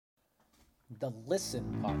the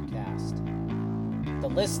Listen podcast, the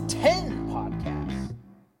Listten podcast,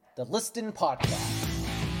 the Listten podcast.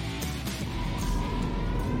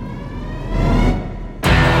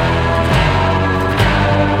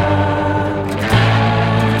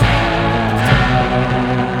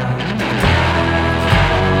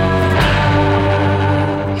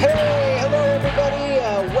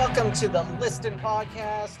 To the Listten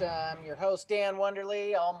podcast. I'm your host, Dan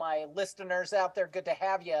Wonderly. All my listeners out there, good to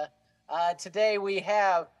have you. Today we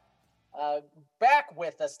have back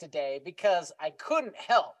with us today because I couldn't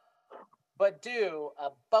help but do a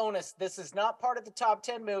bonus. This is not part of the top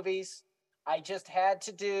 10 movies. I just had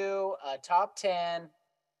to do a top 10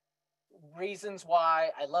 reasons why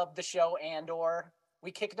I love the show Andor. We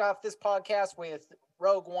kicked off this podcast with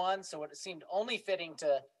Rogue One, so it seemed only fitting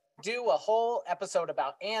to do a whole episode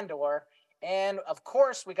about Andor. And of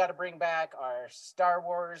course, we got to bring back our Star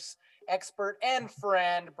Wars expert and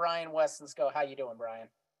friend, Brian Westenskow. How you doing, Brian?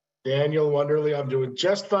 Daniel Wonderly, I'm doing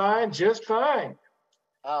just fine, just fine.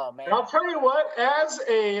 Oh, man. And I'll tell you what, as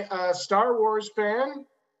a Star Wars fan,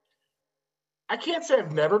 I can't say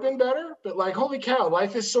I've never been better, but like, holy cow,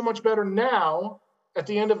 life is so much better now at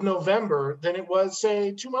the end of November than it was,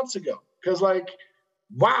 say, 2 months ago. Because like,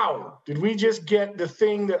 wow, did we just get the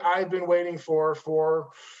thing that I've been waiting for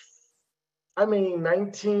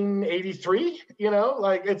 1983,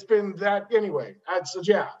 like it's been that anyway. So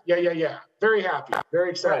yeah. Very happy,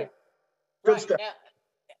 very excited. Good stuff.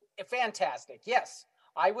 Fantastic. Yes,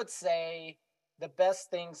 I would say the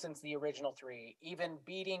best thing since the original three, even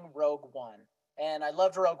beating Rogue One. And I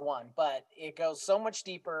loved Rogue One, but it goes so much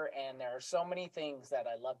deeper, and there are so many things that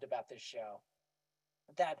I loved about this show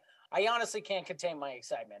that I honestly can't contain my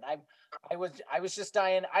excitement. I was just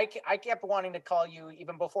dying. I kept wanting to call you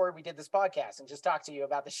even before we did this podcast and just talk to you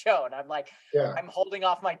about the show. And I'm like, I'm holding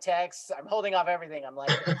off my texts. I'm holding off everything. I'm like,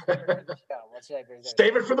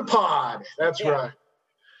 save it for the pod. That's right.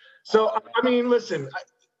 So, I mean, listen,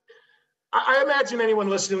 I imagine anyone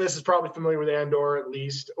listening to this is probably familiar with Andor at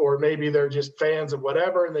least, or maybe they're just fans of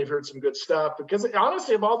whatever and they've heard some good stuff. Because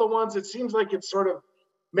honestly, of all the ones, it seems like it's sort of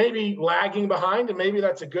maybe lagging behind, and maybe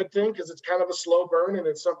that's a good thing because it's kind of a slow burn and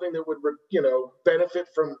it's something that would, benefit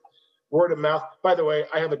from word of mouth. By the way,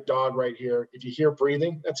 I have a dog right here. If you hear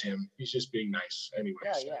breathing, that's him. He's just being nice anyway.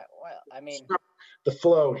 Yeah. Well, I mean, the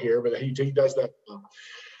flow here, but he does that.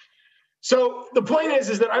 So the point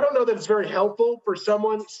is that I don't know that it's very helpful for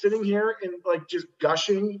someone sitting here and like just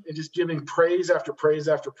gushing and just giving praise after praise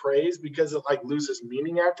after praise because it like loses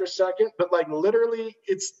meaning after a second. But like literally,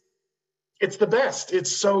 it's the best.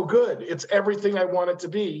 It's so good. It's everything I want it to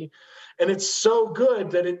be. And it's so good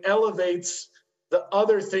that it elevates the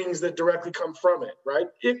other things that directly come from it, right?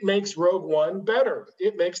 It makes Rogue One better.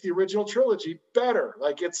 It makes the original trilogy better.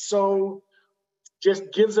 Like it's so,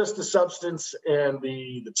 just gives us the substance and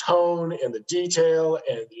the tone and the detail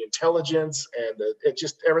and the intelligence and it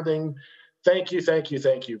just everything. Thank you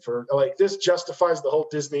for like, this justifies the whole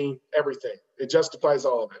Disney everything. It justifies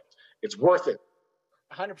all of it. It's worth it.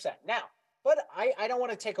 100%. Now, but I don't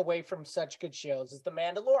want to take away from such good shows as The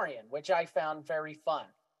Mandalorian, which I found very fun.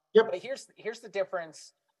 Yep. But here's the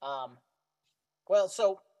difference.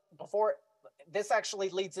 So before this actually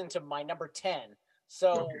leads into my number 10.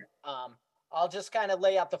 So I'll just kind of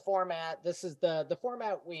lay out the format. This is the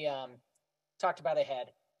format we talked about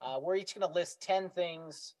ahead. We're each going to list 10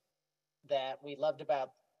 things that we loved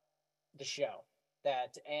about the show.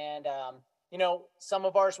 Some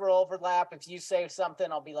of ours will overlap. If you say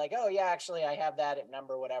something, I'll be like, oh, yeah, actually, I have that at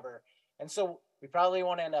number, whatever. And so we probably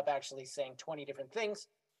won't end up actually saying 20 different things.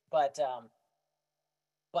 But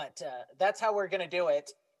that's how we're going to do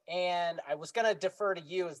it. And I was going to defer to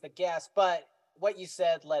you as the guest, but what you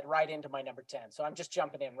said led right into my number 10. So I'm just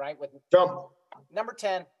jumping in right with number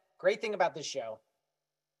 10. Great thing about this show,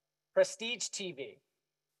 prestige TV.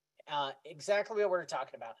 Exactly what we're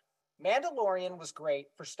talking about. Mandalorian was great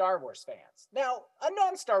for Star Wars fans. Now, a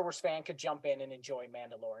non-Star Wars fan could jump in and enjoy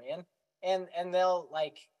Mandalorian, and they'll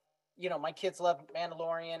like, my kids love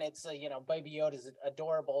Mandalorian. It's Baby Yoda's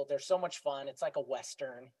adorable. They're so much fun. It's like a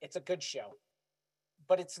Western. It's a good show,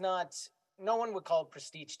 but it's not. No one would call it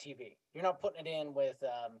prestige TV. You're not putting it in with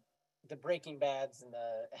the Breaking Bads and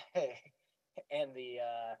the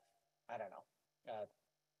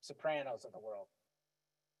Sopranos of the world.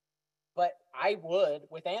 But I would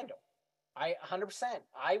with Andor. 100%.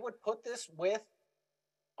 I would put this with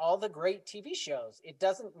all the great TV shows. It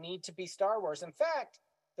doesn't need to be Star Wars. In fact,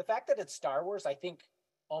 the fact that it's Star Wars, I think,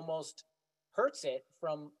 almost hurts it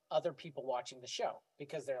from other people watching the show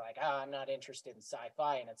because they're like, I'm not interested in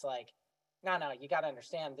sci-fi. And it's like, no, you got to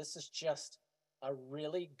understand, this is just a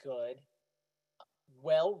really good,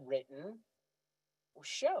 well-written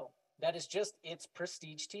show that is just, it's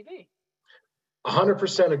prestige TV.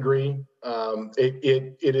 100% agree.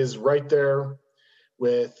 It is right there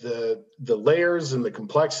with the layers and the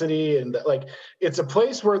complexity, and like, it's a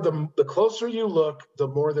place where the closer you look, the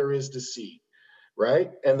more there is to see,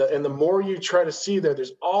 right? And the more you try to see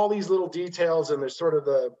there's all these little details, and there's sort of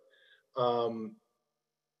the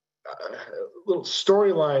little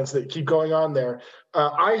storylines that keep going on there.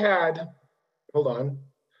 Hold on.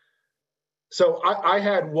 So I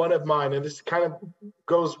had one of mine, and this kind of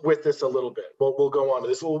goes with this a little bit. We'll go on to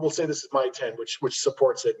this. We'll say this is my 10, which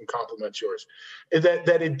supports it and complements yours. That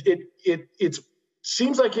it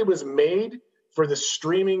seems like it was made for the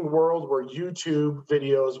streaming world where YouTube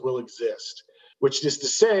videos will exist, which is to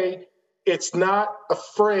say, it's not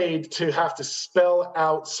afraid to have to spell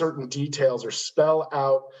out certain details or spell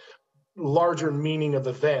out larger meaning of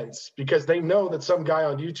events, because they know that some guy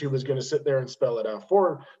on YouTube is going to sit there and spell it out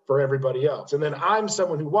for everybody else. And then I'm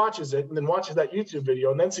someone who watches it and then watches that YouTube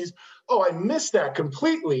video and then sees, oh, I missed that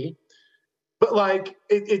completely. But like,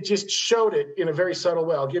 it just showed it in a very subtle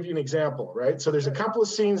way. I'll give you an example, right? So there's a couple of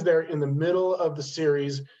scenes there in the middle of the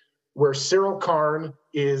series where Cyril Karn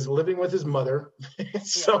is living with his mother.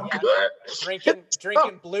 It's so good.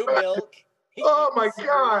 Drinking blue milk. Oh my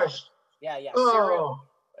gosh. Yeah. Oh. Cyril.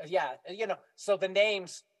 Yeah, so the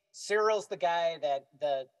names, Cyril's the guy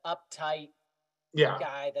the uptight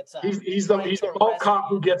guy that's he's the mall cop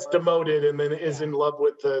who gets demoted and then is in love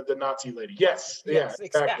with the Nazi lady. Yes,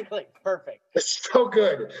 exactly. Perfect. It's so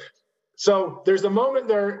good. So there's a moment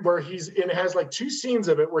there where it has like two scenes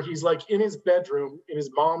of it where he's like in his bedroom in his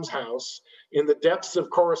mom's house in the depths of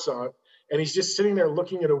Coruscant, and he's just sitting there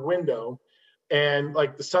looking at a window, and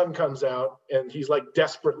like the sun comes out and he's like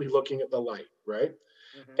desperately looking at the light, right?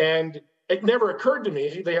 Mm-hmm. And it never occurred to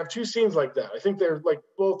me, they have two scenes like that. I think they're like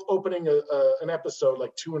both opening an episode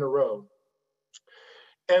like two in a row.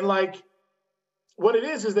 And like, what it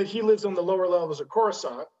is that he lives on the lower levels of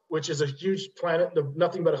Coruscant, which is a huge planet,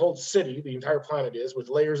 nothing but a whole city, the entire planet is, with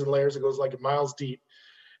layers and layers. It goes like miles deep.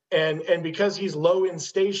 And because he's low in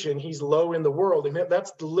station, he's low in the world. And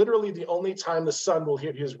that's literally the only time the sun will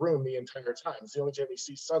hit his room the entire time. It's the only time he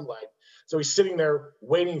sees sunlight. So he's sitting there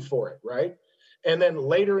waiting for it, right? And then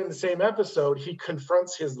later in the same episode, he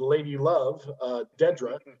confronts his lady love,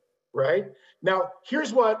 Dedra, right? Now,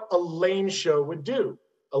 here's what a lame show would do.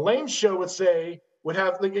 A lame show would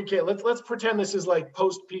have, like, okay, let's pretend this is like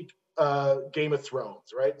post-peak Game of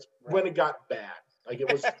Thrones, right? When it got bad. Like,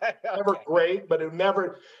 it was never great, but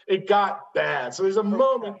it got bad. So there's a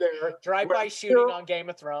moment there. Drive-by shooting on Game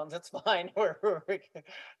of Thrones, that's fine.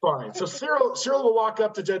 Fine. So Cyril will walk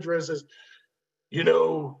up to Dedra and says,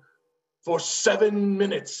 for 7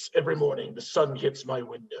 minutes every morning, the sun hits my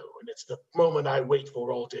window, and it's the moment I wait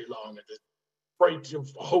for all day long. And the bright of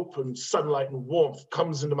hope and sunlight and warmth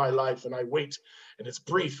comes into my life, and I wait, and it's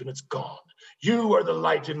brief and it's gone. You are the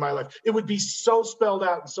light in my life. It would be so spelled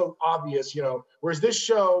out and so obvious, Whereas this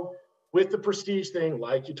show, with the prestige thing,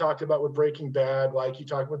 like you talked about with Breaking Bad, like you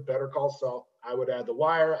talked with Better Call Saul, I would add The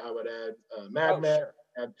Wire, I would add Mad Men, sure.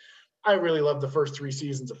 And I really love the first 3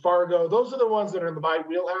 seasons of Fargo. Those are the ones that are in my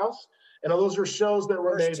wheelhouse. And those are shows that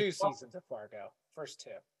were made. First 2 seasons of Fargo. First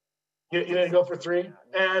 2. You didn't go for 3?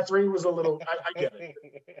 3 was a little, I get it.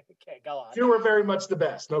 Okay, go on. 2 were very much the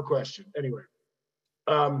best, no question. Anyway.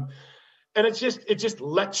 And it just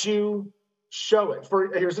lets you show it.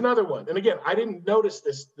 Here's another one. And again, I didn't notice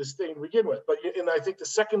this thing to begin with, but I think the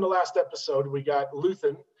second to last episode, we got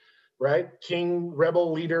Lushin, right? King,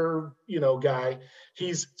 rebel leader, guy.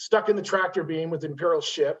 He's stuck in the tractor beam with the Imperial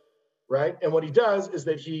ship. Right, and what he does is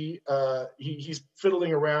that he's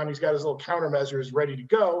fiddling around. He's got his little countermeasures ready to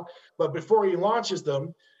go, but before he launches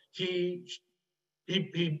them, he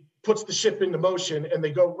puts the ship into motion. And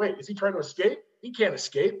they go, "Wait, is he trying to escape? He can't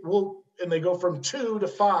escape." Well, and they go from 2 to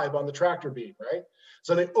 5 on the tractor beam, right?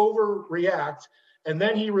 So they overreact, and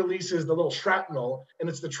then he releases the little shrapnel, and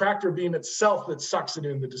it's the tractor beam itself that sucks it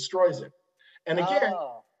in, that destroys it. And again.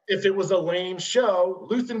 If it was a lame show,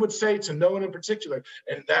 Lushin would say to no one in particular,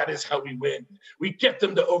 and that is how we win. We get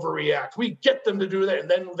them to overreact. We get them to do that, and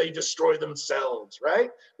then they destroy themselves, right?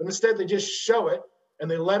 But instead, they just show it,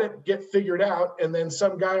 and they let it get figured out, and then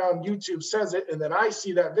some guy on YouTube says it, and then I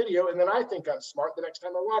see that video, and then I think I'm smart the next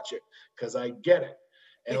time I watch it, because I get it.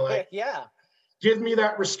 And give me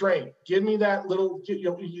that restraint. Give me that little,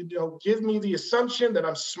 give me the assumption that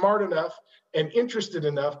I'm smart enough and interested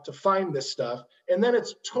enough to find this stuff. And then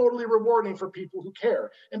it's totally rewarding for people who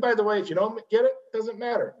care. And by the way, if you don't get it, it doesn't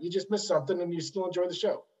matter. You just missed something and you still enjoy the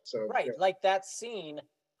show. So right. Yeah. Like that scene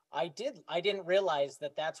I didn't realize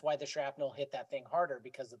that that's why the shrapnel hit that thing harder,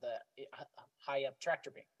 because of the high up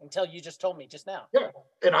tractor beam, until you just told me just now. Yeah,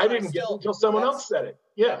 and I didn't get it until someone else said it.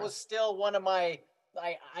 Yeah, that was still one of my.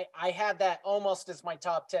 I had that almost as my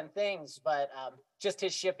top 10 things, but just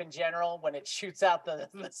his ship in general, when it shoots out the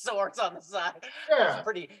swords on the side, yeah,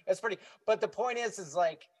 it's pretty. But the point is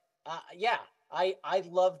like, yeah, I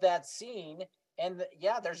love that scene, and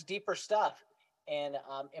there's deeper stuff. And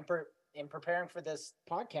in preparing for this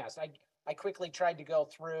podcast, I quickly tried to go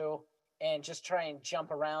through and just try and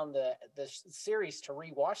jump around the series to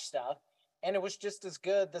rewatch stuff, and it was just as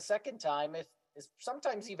good the second time, if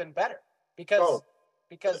sometimes even better, because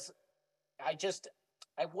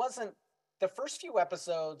I wasn't, the first few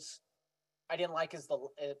episodes I didn't like as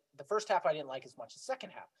the first half I didn't like as much as the second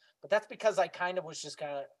half, but that's because I kind of was just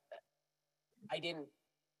I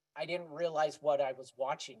didn't realize what I was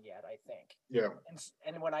watching yet, I think. Yeah.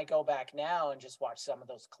 And when I go back now and just watch some of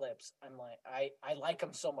those clips, I'm like, I like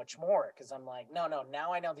them so much more, because I'm like, no,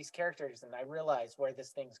 now I know these characters and I realize where this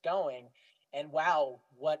thing's going, and wow,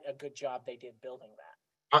 what a good job they did building that.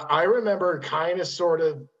 I remember kind of sort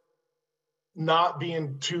of not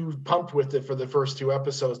being too pumped with it for the first 2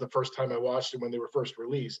 episodes the first time I watched it when they were first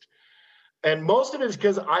released. And most of it is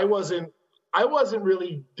because I wasn't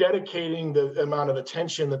really dedicating the amount of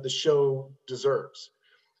attention that the show deserves.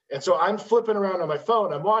 And so I'm flipping around on my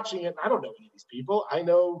phone, I'm watching it, and I don't know any of these people. I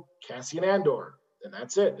know Cassian Andor, and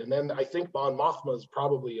that's it. And then I think Mon Mothma is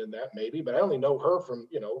probably in that, maybe, but I only know her from,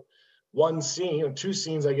 one scene or 2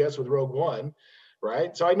 scenes, I guess, with Rogue One,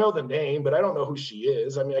 right? So I know the name, but I don't know who she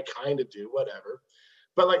is. I mean, I kind of do, whatever.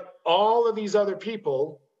 But like all of these other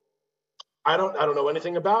people, I don't know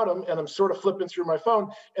anything about them, and I'm sort of flipping through my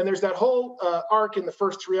phone, and there's that whole arc in the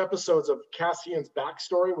first 3 episodes of Cassian's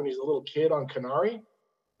backstory when he's a little kid on Kenari,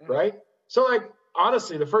 right? So like,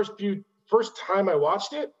 honestly, the first time I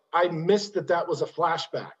watched it, I missed that was a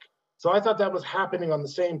flashback. So I thought that was happening on the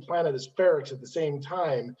same planet as Ferrix at the same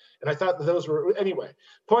time, and I thought that those were, anyway.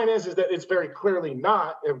 Point is that it's very clearly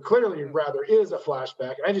not. It clearly rather is a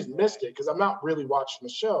flashback. I just missed it because I'm not really watching the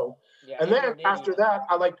show. Yeah, and then after that,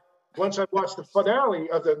 once I watched the finale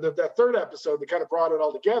of that 3rd episode that kind of brought it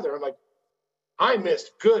all together, I'm like, I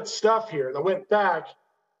missed good stuff here. And I went back,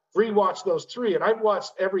 rewatched those 3, and I've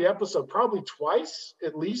watched every episode probably twice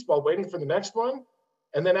at least while waiting for the next one.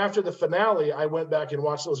 And then after the finale, I went back and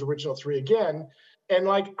watched those original 3 again. And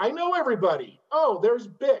like, I know everybody. Oh, there's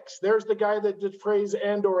Bix. There's the guy that prays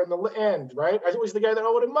Andor in the end, right? I was the guy that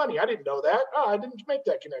owed him money. I didn't know that. Oh, I didn't make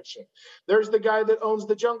that connection. There's the guy that owns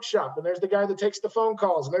the junk shop, and there's the guy that takes the phone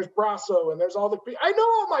calls, and there's Brasso, and there's all the, I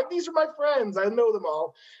know these are my friends. I know them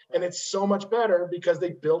all. And it's so much better because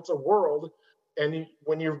they built a world. And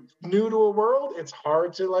when you're new to a world, it's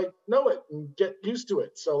hard to know it and get used to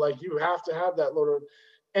it. So you have to have that little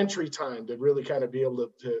entry time to really kind of be able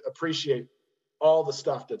to appreciate all the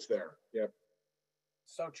stuff that's there. Yeah.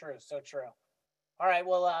 So true. All right.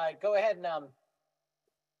 Well, go ahead and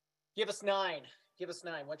give us 9.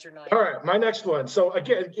 What's your 9? All right. My next one. So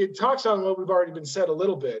again, it talks on what we've already been said a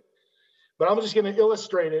little bit, but I'm just going to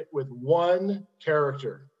illustrate it with one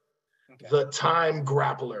character, the Time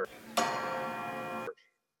Grappler.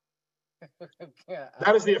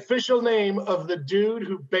 That is the official name of the dude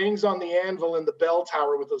who bangs on the anvil in the bell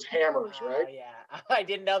tower with those hammers, right? Yeah, I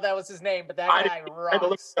didn't know that was his name, but that guy rocks. I had to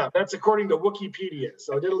look it up. That's according to Wikipedia.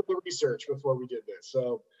 So I did a little research before we did this.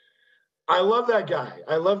 So I love that guy.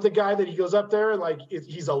 I love the guy that he goes up there and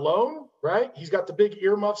he's alone, right? He's got the big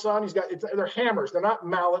earmuffs on. They're hammers. They're not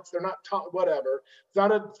mallets. They're not whatever.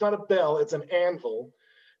 It's not a bell. It's an anvil.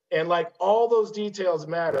 And all those details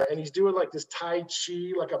matter. And he's doing this Tai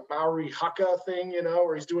Chi, like a Maori haka thing,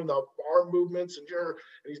 where he's doing the arm movements and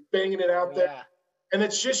he's banging it out there. And it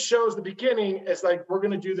just shows the beginning. It's we're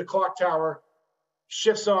going to do the clock tower,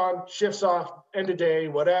 shifts on, shifts off, end of day,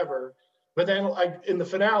 whatever. But then in the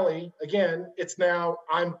finale, again, it's now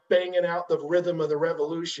I'm banging out the rhythm of the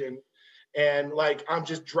revolution. And I'm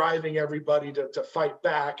just driving everybody to fight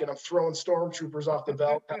back, and I'm throwing stormtroopers off the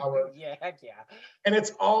bell tower. Yeah, heck yeah. And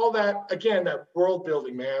it's all that, again, that world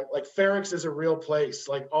building, man. Ferrix is a real place.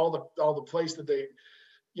 All the place that they,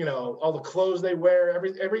 all the clothes they wear,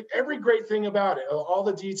 every great thing about it, all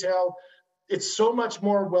the detail. It's so much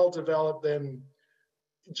more well developed than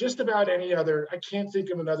just about any other. I can't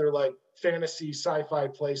think of another fantasy sci-fi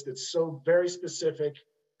place that's so very specific,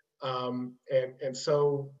 and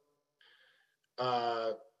so.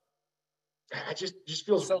 I just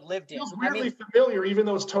feels so lived in. Feels weirdly familiar, even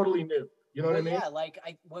though it's totally new. You know what I mean? Yeah,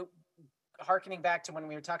 harkening back to when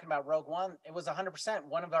we were talking about Rogue One, it was 100%.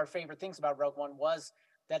 One of our favorite things about Rogue One was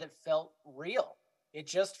that it felt real. It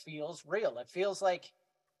just feels real. It feels like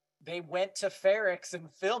they went to Ferrix and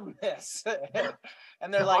filmed this.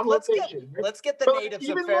 And they're On like, location, right? let's get the But natives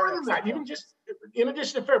of even Ferrix. more than that, even just in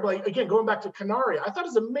addition to Ferrix, like again, going back to Canaria, I thought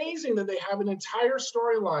it was amazing that they have an entire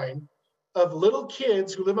storyline of little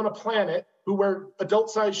kids who live on a planet who wear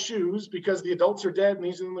adult-sized shoes because the adults are dead and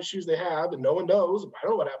these are the only shoes they have, and no one knows. I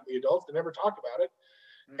don't know what happened to the adults. They never talk about it.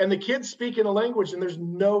 And the kids speak in a language and there's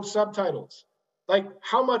no subtitles. Like,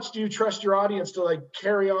 how much do you trust your audience to like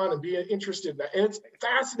carry on and be interested in that? And it's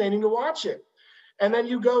fascinating to watch it. And then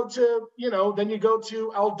you go to,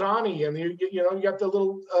 Aldani, and you got the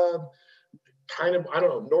little kind of, I don't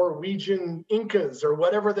know, Norwegian Incas or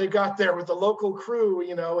whatever they got there with the local crew,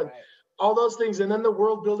 and right. All those things. And then the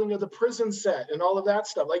world building of the prison set and all of that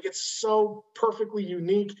stuff. Like, it's so perfectly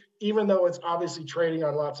unique, even though it's obviously trading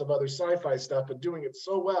on lots of other sci-fi stuff, but doing it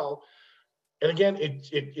so well. And again,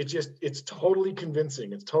 it's totally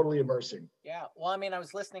convincing. It's totally immersing. Yeah. Well, I mean, I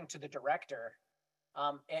was listening to the director.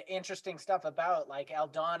 Interesting stuff about like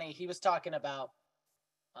Aldani. He was talking about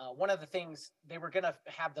one of the things, they were going to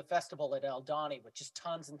have the festival at Aldani with just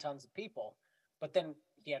tons and tons of people, but then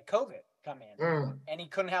he had COVID come in and he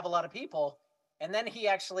couldn't have a lot of people. And then he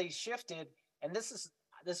actually shifted. And this is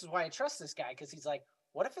why I trust this guy, because he's like,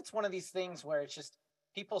 what if it's one of these things where it's just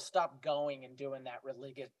people stop going and doing that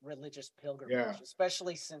religious pilgrimage,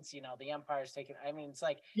 especially since, the Empire's taken. I mean, it's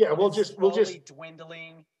like, we'll just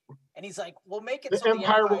dwindling. And he's like, we'll make it the so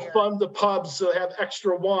Empire will fund the pubs so they have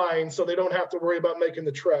extra wine so they don't have to worry about making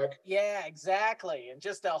the trek. Yeah, exactly. And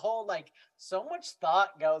just a whole, like, so much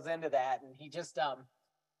thought goes into that. And he just,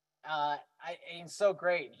 he's so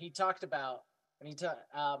great. He talked about, great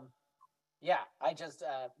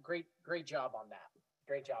job on that.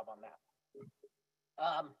 Great job on that.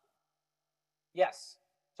 Yes.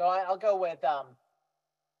 So I'll go with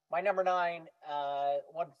my number 9.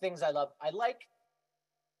 One of the things I love,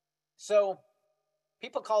 so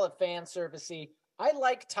people call it fan servicey. I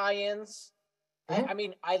like tie-ins. Mm-hmm. I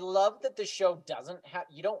mean, I love that the show doesn't have,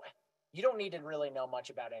 you don't need to really know much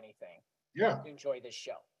about anything to enjoy this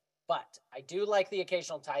show. But I do like the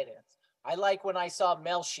occasional tie-ins. I like when I saw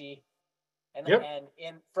Melshi and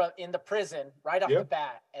in the prison right off the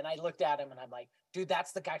bat, and I looked at him and I'm like, dude,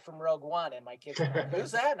 that's the guy from Rogue One. And my kids are like,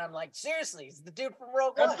 who's that? And I'm like, seriously, he's the dude from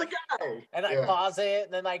Rogue One. That's the guy. And I pause it,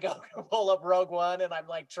 and then I go pull up Rogue One, and I'm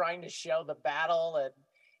like trying to show the battle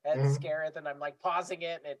and Scareth, and I'm like pausing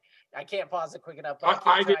it, and I can't pause it quick enough. But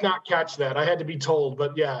I did not catch that. I had to be told,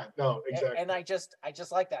 but exactly. And I just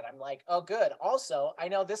like that. I'm like, oh, good. Also, I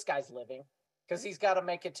know this guy's living because he's got to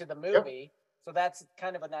make it to the movie. Yep. So that's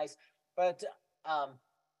kind of a nice, but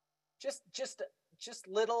just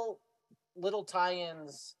little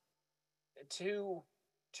tie-ins to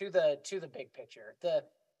the big picture. The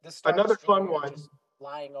Star another fun one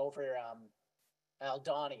flying over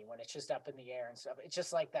Aldani when it's just up in the air and stuff. It's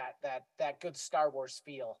just like that good Star Wars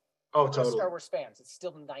feel. Oh, totally. Star Wars fans, it's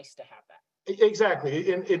still nice to have that.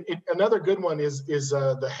 Exactly. Another good one is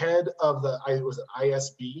the head of the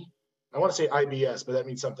ISB. I want to say IBS, but that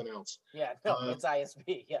means something else. Yeah, no, it's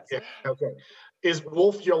ISB, yes. Yeah, okay. Is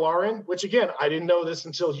Wolf Yularen, which again, I didn't know this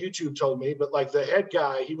until YouTube told me, but like the head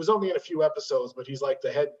guy, he was only in a few episodes, but he's like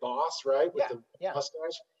the head boss, right? With the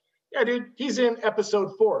mustache. Yeah, dude, he's in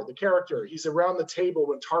episode 4, the character. He's around the table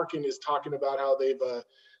when Tarkin is talking about how they've,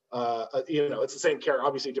 it's the same character,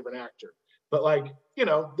 obviously a different actor. But like,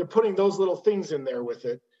 they're putting those little things in there with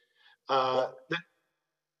it. Well,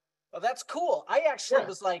 that's cool. I actually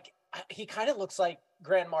was like, he kind of looks like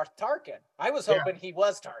Grand Moff Tarkin. I was hoping he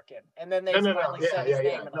was Tarkin, and then they finally said his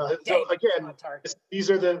name. And I'm like, so again, these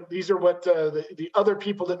are what the other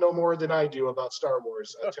people that know more than I do about Star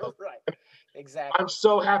Wars tell. Right, exactly. I'm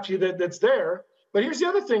so happy that that's there. But here's the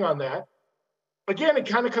other thing on that. Again, it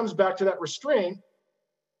kind of comes back to that restraint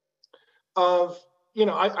of,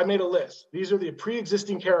 I made a list. These are the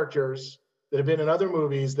pre-existing characters that have been in other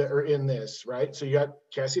movies that are in this, right? So you got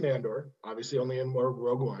Cassian Andor, obviously only in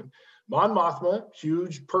Rogue One. Mon Mothma,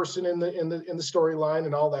 huge person in the storyline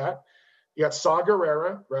and all that. You got Saw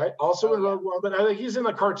Gerrera, right? Also in Rogue One, but I think he's in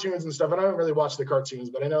the cartoons and stuff. And I don't really watch the cartoons,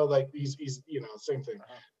 but I know like he's same thing.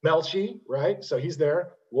 Melshi, right? So he's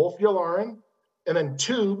there. Wolf Yularen, and then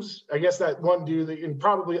Tubes. I guess that one dude, and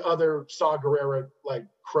probably other Saw Gerrera like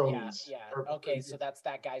cronies. Yeah. Okay, so that's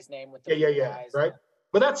that guy's name with the guys. Right.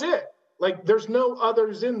 But that's it. Like, there's no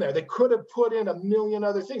others in there. They could have put in a million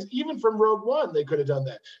other things. Even from Rogue One, they could have done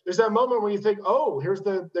that. There's that moment where you think, oh, there's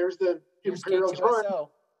the Imperial droid.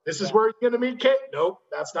 This is where you're going to meet Kate. Nope,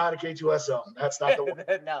 that's not a K2SO. That's not the one.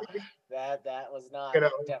 No, that was not.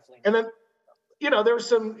 Definitely. And then, there was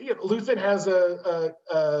some. Luthen has a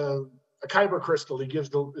a kyber crystal he gives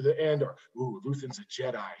the Andor. Ooh, Luthen's a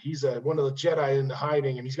Jedi. He's one of the Jedi in the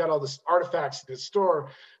hiding, and he's got all this artifacts in his store.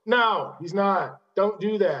 No, he's not. Don't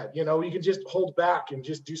do that. You can just hold back and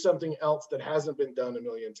just do something else that hasn't been done a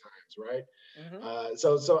million times, right? Mm-hmm.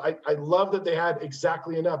 So I love that they had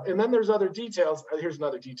exactly enough. And then there's other details. Here's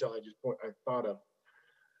another detail I thought of.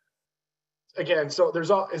 Again, so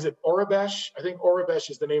is it Orabesh? I think Orabesh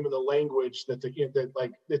is the name of the language that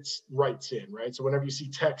it's writes in, right? So whenever you see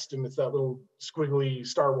text and it's that little squiggly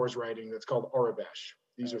Star Wars writing, that's called Orabesh.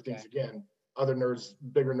 These are things, again, other nerds,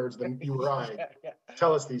 bigger nerds than you or I,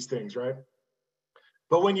 tell us these things, right?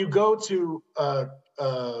 But when you go to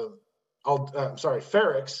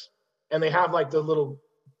Ferrix, and they have like the little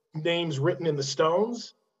names written in the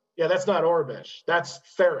stones. Yeah, that's not Orabesh. That's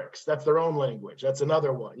Ferrix. That's their own language. That's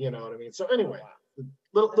another one. You know what I mean? So anyway,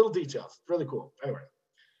 little details. Really cool. Anyway.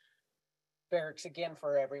 Ferrix, again,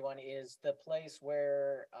 for everyone, is the place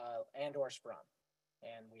where Andor's from.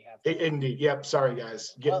 And we have... Indeed. Yep. Sorry,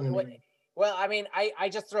 guys. Well, I mean, I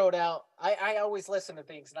just throw it out. I always listen to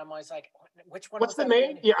things, and I'm always like, which one? What's the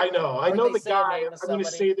name? Yeah, I know. I know the guy. I'm going to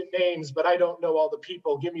say the names, but I don't know all the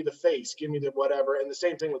people. Give me the face. Give me the whatever. And the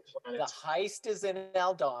same thing with planets. The heist is in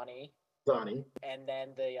Aldani. And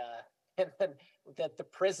then the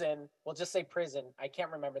prison. We'll just say prison. I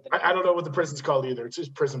can't remember the name. I don't know what the prison's called either. It's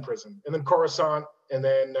just prison. And then Coruscant, and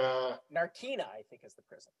then Narkina, I think, is the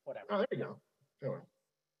prison. Whatever. Oh, there you go. Anyway.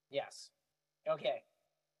 Yes. Okay.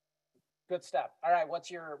 Good stuff. All right, what's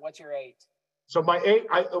your 8? So my 8,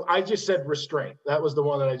 I just said restraint. That was the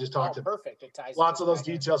one that I just talked about. Perfect. It ties lots of those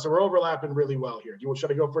details. So we're overlapping really well here. Should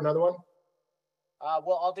I go for another one?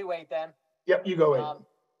 Well, I'll do 8 then. Yep, you go 8.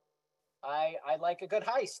 I like a good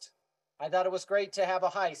heist. I thought it was great to have a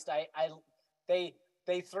heist.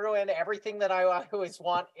 They threw in everything that I always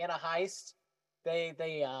want in a heist.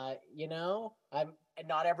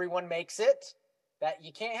 Not everyone makes it. That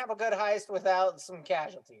you can't have a good heist without some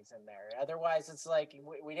casualties in there. Otherwise, it's like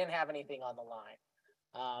we didn't have anything on the line.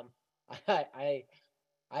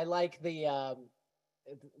 I like the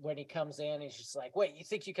when he comes in, he's just like, "Wait, you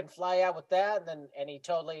think you can fly out with that?" And he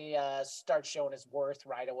totally starts showing his worth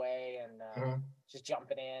right away, and just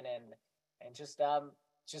jumping in and just them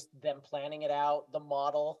planning it out. The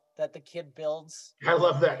model that the kid builds. I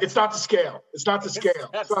love that. It's not to scale. It's not to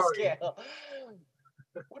scale. It's not to scale.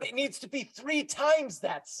 But it needs to be 3 times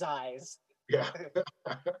that size. Yeah.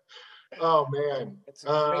 Oh man.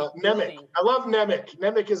 Nemec. I love Nemec.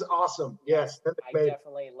 Nemec is awesome. Yes. I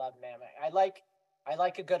definitely love Nemec. I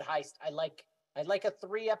like a good heist. I like a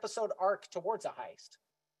 3-episode arc towards a heist.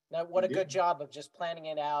 Now, what a good job of just planning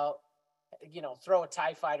it out. Throw a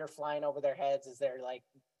TIE fighter flying over their heads as they're like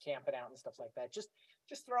camping out and stuff like that. Just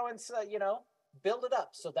throw in, build it up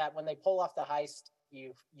so that when they pull off the heist,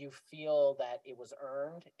 you feel that it was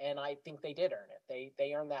earned, and I think they did earn it.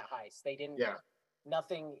 They earned that heist. They didn't. Yeah.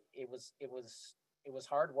 Nothing. It was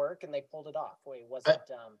hard work, and they pulled it off. It wasn't.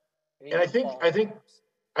 And I think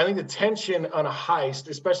the tension on a heist,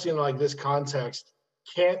 especially in like this context,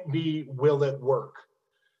 can't be will it work?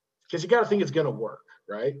 Because you got to think it's going to work,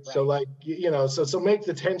 right? So like so make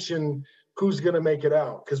the tension. Who's going to make it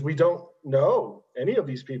out? Because we don't know any of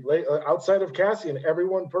these people outside of Cassian. Every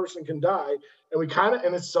one person can die,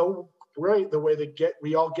 and it's so great the way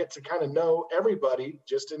we all get to kind of know everybody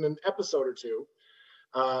just in an episode or two.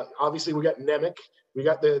 Obviously, we got Nemec, we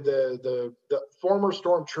got the former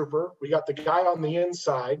stormtrooper, we got the guy on the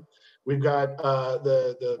inside, we've got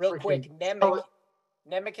the real quick Nemec.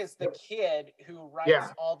 Nemec is the kid who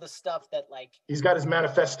writes all the stuff that he's got his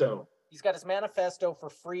manifesto. He's got his manifesto for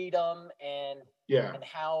freedom and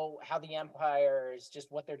how the Empire is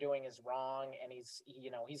just what they're doing is wrong, and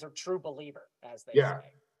he's a true believer, as they say.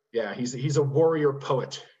 Yeah, he's a warrior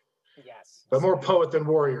poet. Yes. But more poet than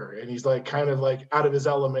warrior, and he's kind of out of his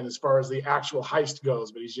element as far as the actual heist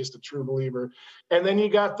goes, but he's just a true believer. And then you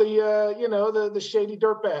got the shady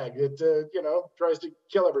dirtbag that tries to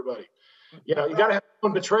kill everybody. You got to have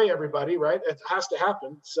someone betray everybody, right? It has to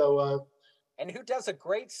happen. So and who does a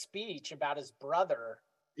great speech about his brother.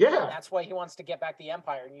 Yeah. That's why he wants to get back the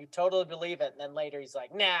Empire, and you totally believe it. And then later he's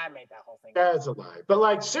like, nah, I made that whole thing. That's a lie.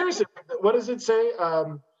 But seriously, what does it say?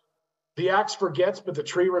 The axe forgets, but the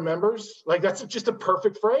tree remembers. That's just a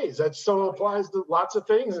perfect phrase. That so applies to lots of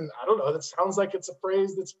things. And I don't know, that sounds like it's a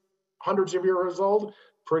phrase that's hundreds of years old.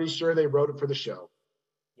 Pretty sure they wrote it for the show.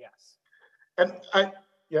 Yes. And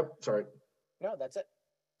sorry. No, that's it.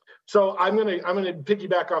 So I'm gonna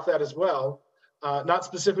piggyback off that as well. Not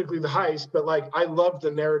specifically the heist, but I love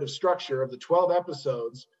the narrative structure of the 12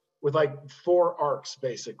 episodes with 4 arcs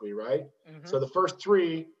basically, right? Mm-hmm. So the first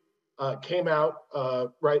 3 came out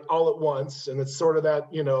right all at once, and it's sort of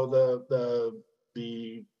that, you know,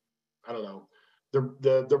 the I don't know,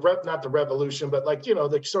 not the revolution, but like, you know,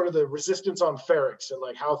 the sort of the resistance on Ferrex and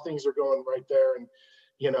like how things are going right there. And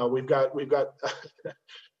you know, we've got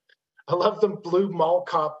I love the blue mall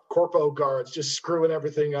cop corpo guards just screwing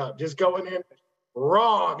everything up, just going in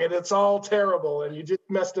wrong, and it's all terrible, and you just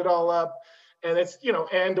messed it all up. And it's, you know,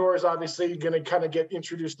 Andor is obviously going to kind of get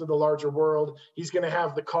introduced to the larger world. He's going to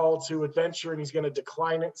have the call to adventure, and he's going to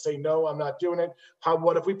decline it, say, no, I'm not doing it.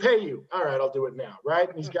 What if we pay you? All right, I'll do it now, right?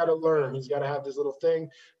 And he's got to learn. He's got to have this little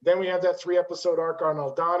thing. Then we have that 3-episode arc on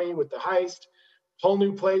Aldani with the heist. Whole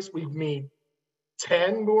new place. We meet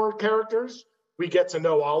 10 more characters. We get to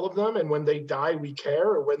know all of them, and when they die, we care,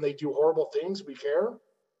 or when they do horrible things, we care.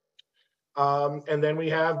 And then we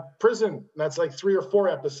have prison. That's like 3 or 4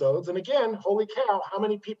 episodes. And again, holy cow, how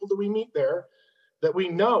many people do we meet there that we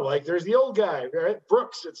know? Like, there's the old guy, right?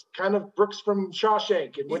 Brooks. It's kind of Brooks from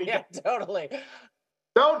Shawshank. And when totally.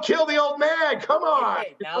 Don't kill the old man. Come on.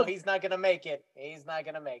 Hey, no, he's not going to make it. He's not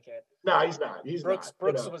going to make it. No, he's not.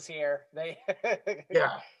 Brooks was here.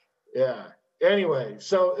 Yeah. Anyway,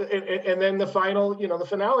 so and then the final, you know, the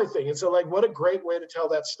finale thing. And so, like, what a great way to tell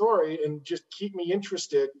that story and just keep me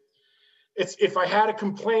interested. It's, if I had a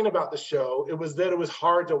complaint about the show, it was that it was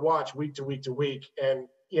hard to watch week to week to week. And,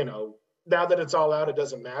 you know, now that it's all out, it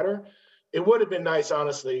doesn't matter. It would have been nice,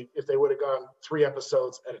 honestly, if they would have gone 3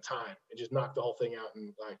 episodes at a time and just knocked the whole thing out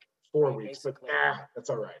in like 4 weeks. Basically. But that's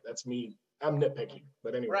all right. That's me. I'm nitpicking.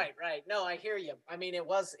 But anyway. Right. No, I hear you. I mean, it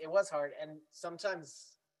was hard. And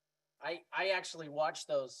sometimes I actually watched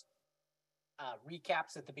those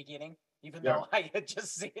recaps at the beginning, even though I had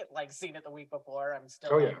just seen it the week before. I'm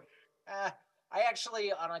still I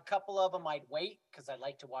actually, on a couple of them, I'd wait because I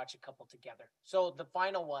like to watch a couple together. So the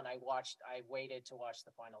final one I waited to watch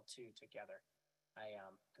the final 2 together.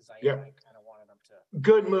 Because I kind of wanted them to.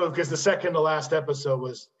 Good move, because the second to last episode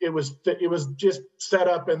was just set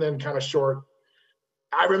up and then kind of short.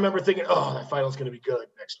 I remember thinking, oh, that final's going to be good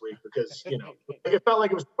next week, because, you know, it felt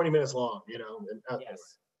like it was 20 minutes long, you know. And,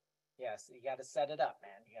 yes, you got to set it up,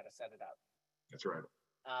 man. You got to set it up. That's right.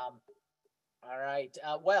 All right.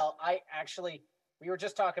 Well, we were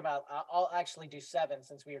just talking about, I'll actually do 7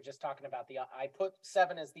 since we were just talking about I put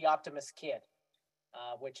 7 as the Optimist Kid,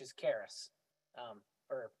 which is Karras,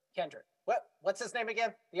 or Kendrick. What's his name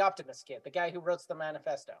again? The Optimist Kid, the guy who wrote the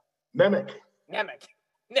manifesto. Nemec.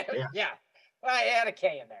 Yeah. Well, I had a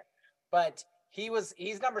K in there, but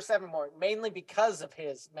he's number 7 more, mainly because of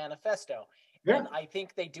his manifesto. Yeah. And I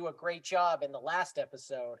think they do a great job in the last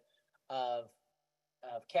episode of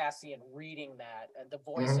Cassian reading that and the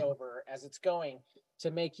voiceover as it's going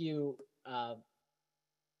to make you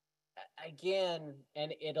again,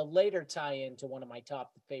 and it'll later tie into one of my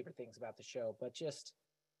top favorite things about the show, but just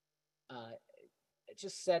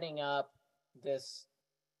setting up this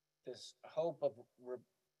hope of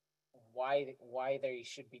why they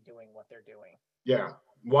should be doing what they're doing. Yeah,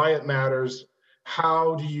 why it matters.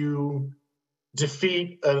 How do you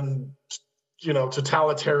defeat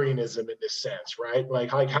totalitarianism in this sense, right? Like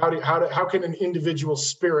how can an individual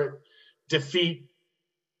spirit defeat,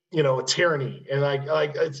 you know, a tyranny? And like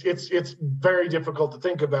it's very difficult to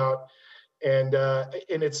think about, and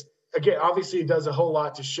it's, again, obviously it does a whole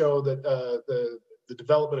lot to show that the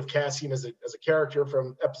development of Cassian as a character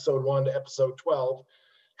from episode 1 to episode 12,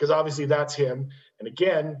 because obviously that's him. And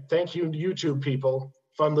again, thank you YouTube people,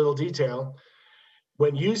 fun little detail.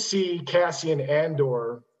 When you see Cassian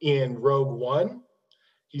Andor in Rogue One,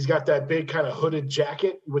 he's got that big kind of hooded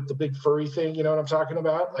jacket with the big furry thing, you know what I'm talking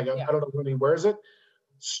about? Like, I don't know when he wears it.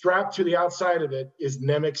 Strapped to the outside of it is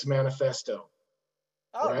Nemec's manifesto.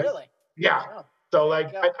 Oh, right? Really? Yeah. Oh. So,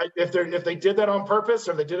 like, if they did that on purpose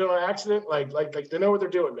or they did it on accident, like they know what they're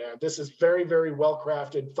doing, man. This is very, very well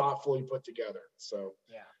crafted, thoughtfully put together. So,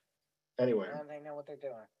 anyway, they know what they're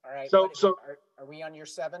doing. All right. So are we on your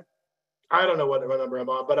 7? I don't know what number I'm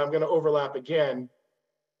on, but I'm going to overlap again.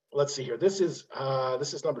 Let's see here. This is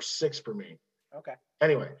number 6 for me. Okay.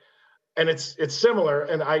 Anyway, and it's similar,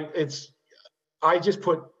 and I just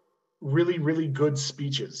put really, really good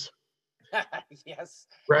speeches. Yes.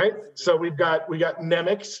 Right. So we've got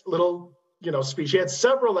Nemec's little, you know, speech. He had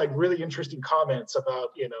several like really interesting comments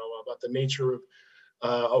about the nature of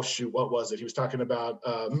what was it? He was talking about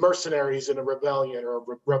mercenaries in a rebellion or a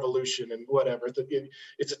revolution and whatever.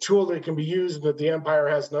 It's a tool that can be used, that the Empire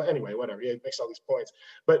has no. Anyway, whatever. He makes all these points.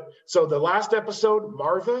 But so the last episode,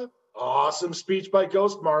 Marva, awesome speech by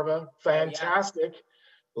Ghost Marva, fantastic.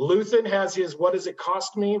 Luthen has his "What does it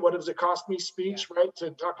cost me? What does it cost me?" speech, right?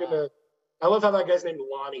 To talking to I love how that guy's named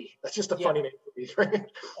Lonnie. That's just a funny name for me.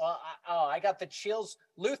 Right? Well, I got the chills.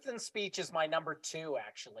 Luthen's speech is my number 2,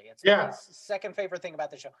 actually. It's Yeah. my second favorite thing about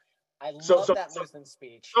the show. I love that Luthen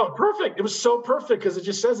speech. Oh, perfect. It was so perfect because it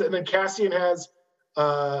just says it. And then Cassian has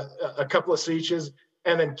a couple of speeches.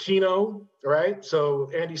 And then Kino, right? So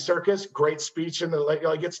Andy Serkis, great speech. And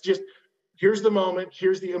like it's just, here's the moment.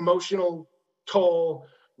 Here's the emotional toll.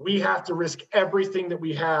 We have to risk everything that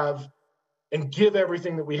we have and give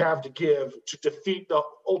everything that we have to give to defeat the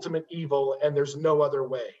ultimate evil, and there's no other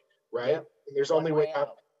way, right? Yep. And there's only way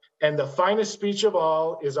out. And the finest speech of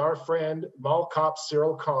all is our friend Mall Cop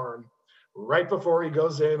Cyril Karn, right before he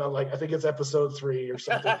goes in on, like, I think it's episode 3 or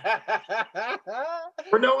something,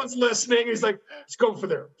 where no one's listening. He's like, let's go for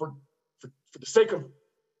the sake of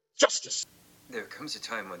justice. There comes a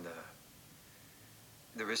time when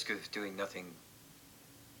the risk of doing nothing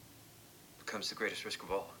becomes the greatest risk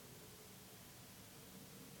of all.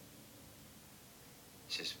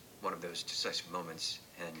 It's just one of those decisive moments,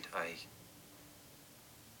 and I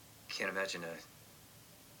can't imagine a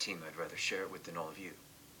team I'd rather share it with than all of you.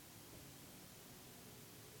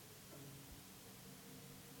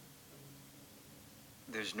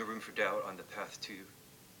 There's no room for doubt on the path to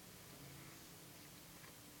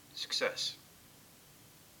success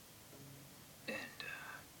and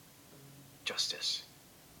justice.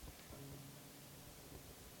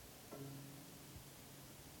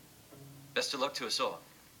 Best of luck to us all.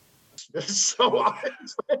 It's so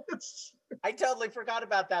obvious. I totally forgot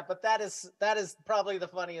about that, but that is probably the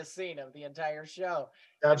funniest scene of the entire show.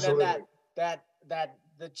 Absolutely. And then that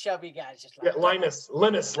the chubby guy's just like, yeah, Linus,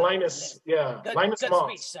 yeah, good, Linus good Moss.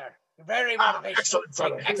 speech, sir. Very motivational. Excellent,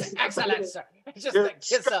 son. Excellent, sir. Just yeah, the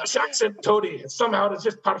kiss up. Scottish accent, Toady. Somehow it's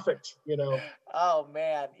just perfect, you know. Oh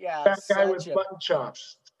man, yeah. That guy with button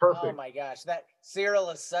chops. It's perfect. Oh my gosh, that Cyril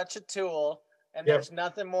is such a tool, and there's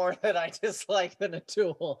nothing more that I dislike than a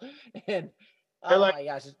tool. And my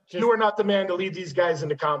gosh, you are not the man to lead these guys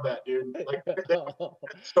into combat, dude. Like,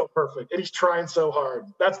 it's so perfect, and he's trying so hard.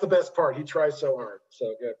 That's the best part. He tries so hard.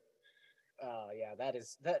 So good. Oh yeah,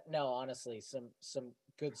 no, honestly, some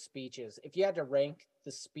good speeches. If you had to rank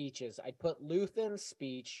the speeches, I'd put Luthen's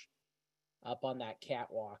speech up on that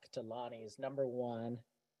catwalk to Lonnie's number 1,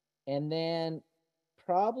 and then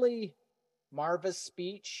probably Marva's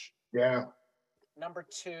speech. Yeah. Number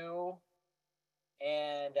 2,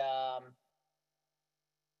 and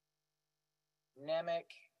Nemec.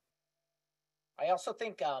 I also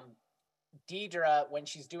think Deidre, when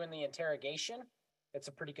she's doing the interrogation, it's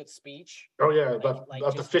a pretty good speech. Oh yeah, about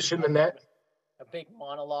the fish in the net. A big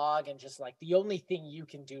monologue, and just like, the only thing you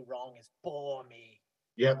can do wrong is bore me.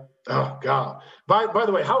 Yep. Oh God. By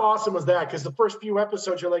the way, how awesome was that? Because the first few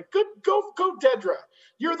episodes, you're like, good, go, Dedra.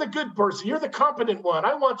 You're the good person. You're the competent one.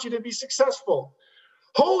 I want you to be successful.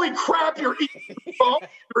 Holy crap, you're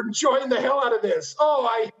enjoying the hell out of this. Oh,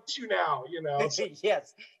 I hate you now, you know.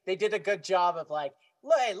 Yes, they did a good job of like,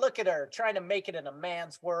 hey, look at her trying to make it in a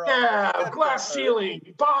man's world. Yeah, glass ceiling,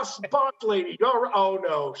 boss lady. Oh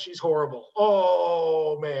no, she's horrible.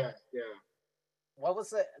 Oh man, yeah. What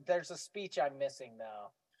was it? There's a speech I'm missing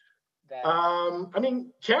though. I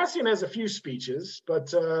mean, Cassian has a few speeches,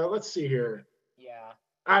 but let's see here. Yeah.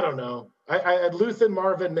 I don't know. I had Luthen,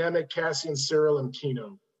 Marvin, Nemec, Cassian, Cyril, and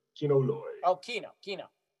Kino Loy. Oh, Kino.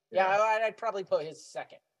 Yeah, I'd probably put his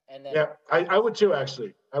second. And then, yeah, I would too,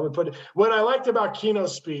 actually. I would put it. What I liked about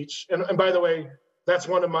Kino's speech, and by the way, that's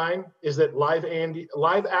one of mine, is that live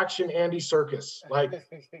action Andy Serkis. Like,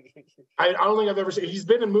 I don't think I've ever seen. He's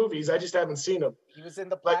been in movies. I just haven't seen him. He was in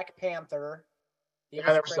the Black Panther. He was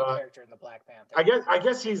I a never great saw character in the Black Panther. I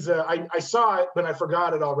guess he's. I saw it, but I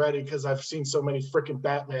forgot it already because I've seen so many freaking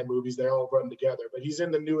Batman movies. They all run together. But he's in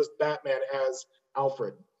the newest Batman as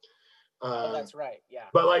Alfred. Oh, that's right. Yeah.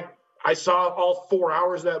 But like, I saw all 4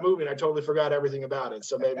 hours of that movie, and I totally forgot everything about it.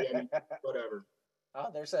 So maybe whatever. Oh,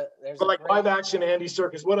 there's but like live action Andy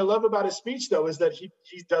Serkis. What I love about his speech though is that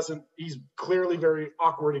he's clearly very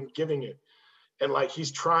awkward in giving it, and like he's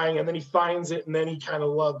trying, and then he finds it, and then he kind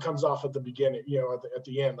of comes off at the beginning, you know, at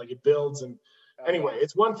the end, like it builds. And anyway,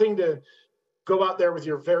 it's one thing to go out there with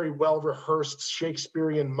your very well rehearsed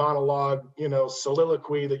Shakespearean monologue, you know,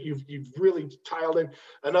 soliloquy that you've really tiled in.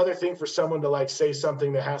 Another thing for someone to like say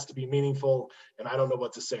something that has to be meaningful, and I don't know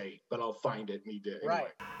what to say, but I'll find it. And he did. Anyway.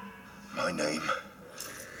 Right. My name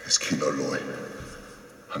is Kino Loy.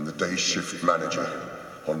 I'm the day shift manager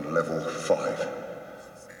on level 5.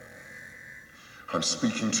 I'm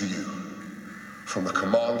speaking to you from the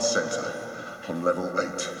command center on level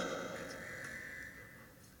 8.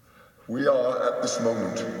 We are at this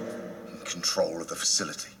moment in control of the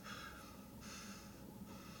facility.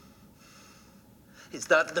 Is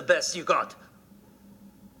that the best you got?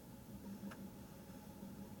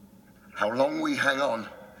 How long we hang on,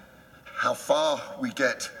 how far we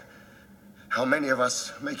get, how many of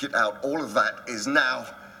us make it out, all of that is now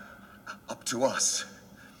up to us.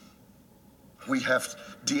 We have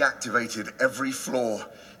deactivated every floor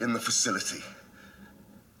in the facility.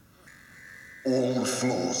 All the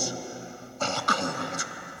floors are cold.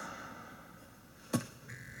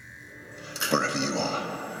 Wherever you are,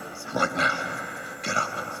 right now, get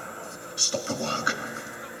up. Stop the work.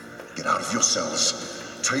 Get out of your cells.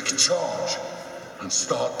 Take charge and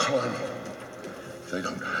start climbing. They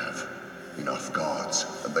don't have enough guards,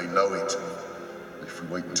 and they know it. If we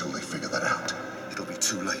wait until they figure that out, it'll be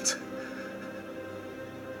too late.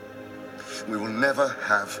 We will never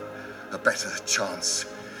have a better chance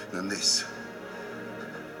than this.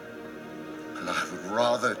 And I would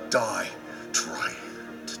rather die trying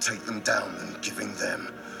to take them down than giving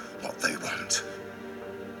them what they want.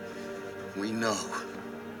 We know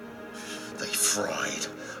they fried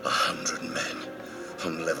 100 men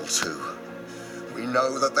on level 2. We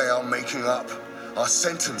know that they are making up our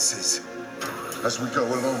sentences as we go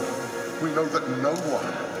along. We know that no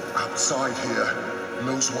one outside here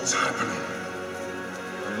knows what's happening.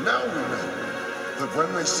 And now we know that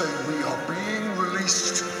when they say we are being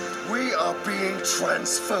released, we are being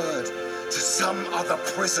transferred to some other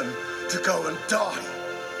prison to go and die.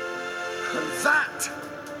 And that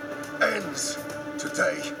ends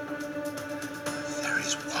today. There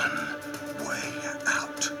is one way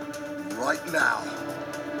out. Right now.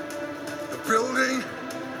 The building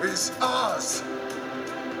is ours.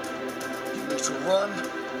 You need to run,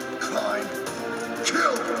 climb,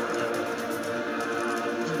 kill.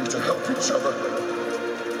 You need to help each other.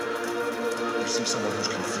 You see someone who's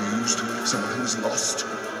confused, someone who's lost.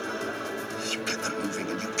 You get them moving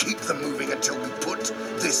and you keep them moving until we put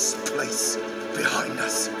this place behind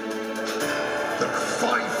us. There are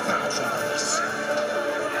 5,000 of us.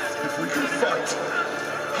 If we can fight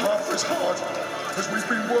half as hard as we've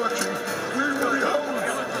been working, we will be home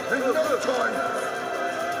in no time.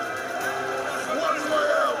 One way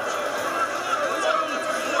out! One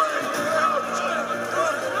way out!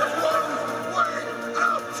 One way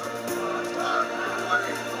out! One way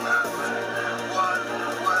out!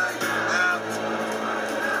 One way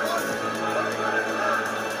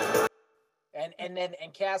out!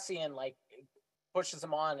 And Cassian like pushes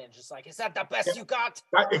him on and just like, is that the best you got?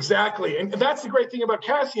 Exactly. And that's the great thing about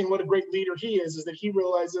Cassian, what a great leader he is that he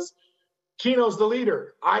realizes Kino's the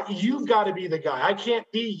leader. You've got to be the guy. I can't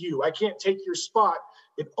be you. I can't take your spot.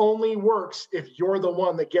 It only works if you're the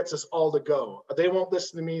one that gets us all to go. They won't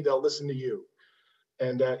listen to me. They'll listen to you.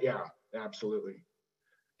 And yeah, absolutely.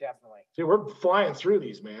 Definitely. See, we're flying through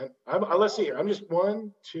these, man. Let's see here. I'm just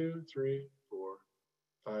 1, 2, 3, 4,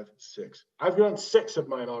 5, 6. I've done 6 of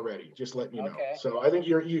mine already. Just letting you know. Okay. So I think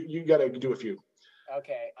you got to do a few.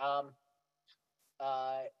 Okay.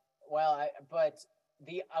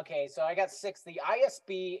 So I got 6. The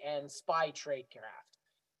ISB and spy tradecraft.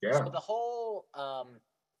 Yeah. So the whole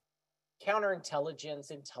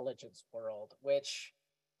intelligence world, which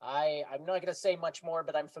I'm not going to say much more,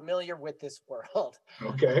 but I'm familiar with this world.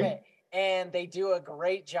 Okay. And they do a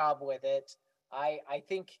great job with it. I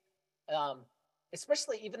think,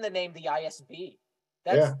 especially even the name, the ISB.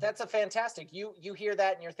 That's a fantastic. You hear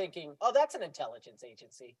that and you're thinking, oh, that's an intelligence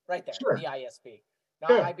agency right there. Sure. The ISB,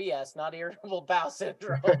 not IBS, not irritable bowel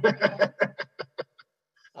syndrome.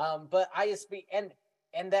 But ISB and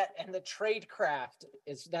the tradecraft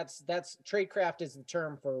is that's tradecraft is the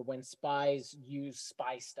term for when spies use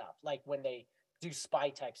spy stuff, like when they do spy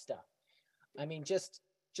type stuff. I mean, just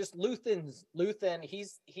Luthen,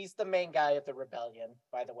 he's the main guy of the rebellion,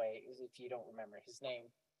 by the way, if you don't remember his name.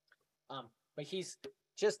 But he's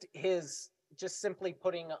just simply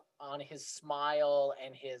putting on his smile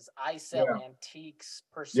and his ISL antiques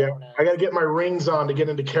persona. Yeah, I got to get my rings on to get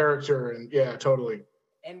into character, and yeah, totally.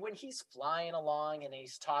 And when he's flying along and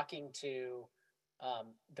he's talking to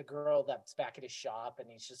the girl that's back at his shop, and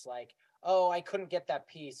he's just like, "Oh, I couldn't get that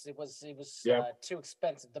piece. It was too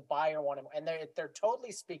expensive. The buyer wanted," and they're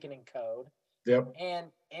totally speaking in code. Yep.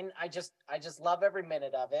 And I just love every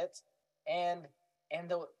minute of it, and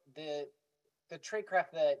the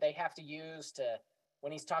tradecraft that they have to use to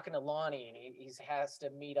when he's talking to Lonnie, and he has to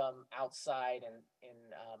meet him outside and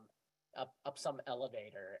up some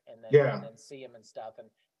elevator, and then see him and stuff, and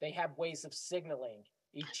they have ways of signaling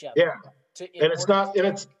each other. Yeah, and it's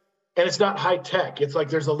not high tech. It's like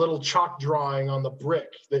there's a little chalk drawing on the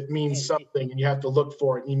brick that means something, and you have to look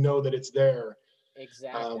for it, and you know that it's there.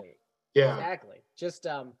 Exactly. Yeah. Exactly. Just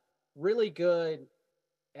really good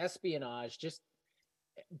espionage. Just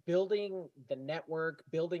building the network,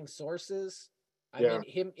 building sources. I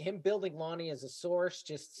mean, him building Lonnie as a source,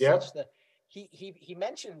 just such the he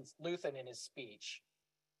mentions Luthen in his speech.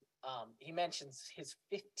 He mentions his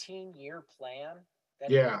 15-year plan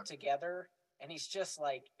that he put together, and he's just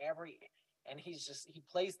like he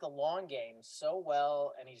plays the long game so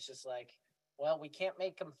well, and he's just like, well, we can't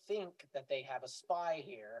make them think that they have a spy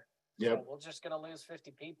here. So we're just going to lose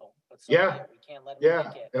 50 people. But we can't let them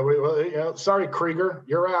think it. And sorry, Krieger,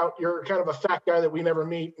 you're out. You're kind of a fat guy that we never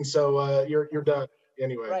meet, and so you're done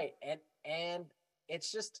anyway. Right, and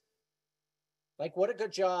it's just like, what a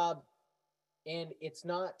good job, and it's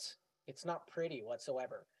not pretty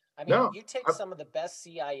whatsoever. I mean, you take some of the best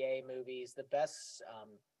CIA movies, the best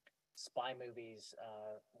spy movies.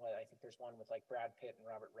 I think there's one with like Brad Pitt and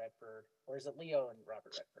Robert Redford, or is it Leo and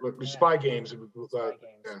Robert Redford? Spy games. Spy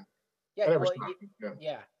games.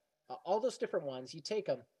 All those different ones. You take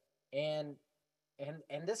them, and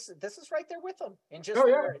this is right there with them, and just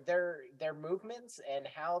their movements and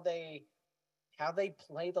how they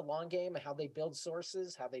play the long game, how they build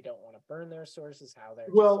sources, how they don't want to burn their sources, how they're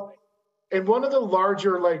and one of the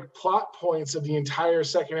larger like plot points of the entire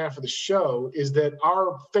second half of the show is that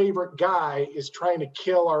our favorite guy is trying to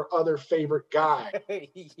kill our other favorite guy.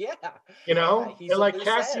 And like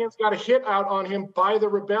Cassian's got a hit out on him by the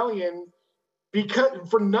rebellion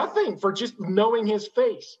for just knowing his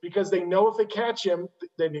face, because they know if they catch him,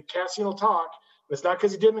 then Cassian will talk. And it's not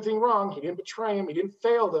because he did anything wrong. He didn't betray him. He didn't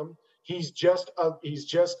fail them. He's just a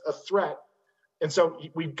threat. And so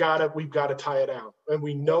we've got to tie it out. And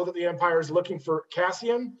we know that the Empire is looking for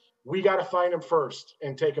Cassian. We got to find him first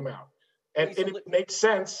and take him out. And it makes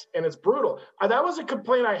sense, and it's brutal. That was a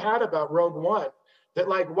complaint I had about Rogue One. That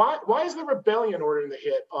like, why is the rebellion ordering the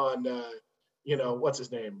hit on what's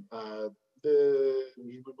his name? The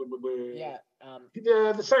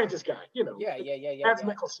scientist guy. That's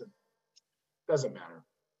Nicholson. Doesn't matter.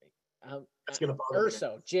 That's gonna bother me.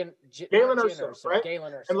 Galen Erso, right?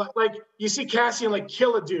 Galen Erso. And like you see Cassian like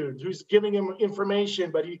kill a dude who's giving him information,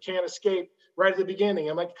 but he can't escape right at the beginning.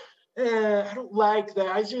 I'm like, I don't like that.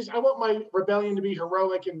 I want my rebellion to be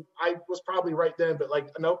heroic, and I was probably right then, but like,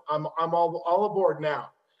 nope, I'm all aboard now.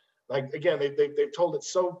 Like again, they've told it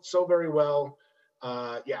so very well.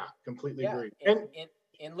 Completely agree. And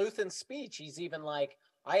in Luthen's speech, he's even like,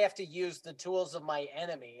 I have to use the tools of my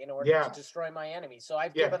enemy in order to destroy my enemy. So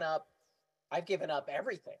I've given up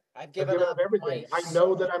everything. I've given up everything. I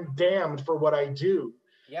know that I'm damned for what I do.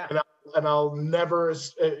 Yeah. And I'll never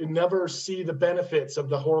see the benefits of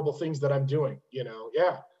the horrible things that I'm doing,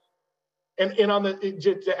 Yeah. And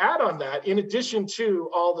to add on that, in addition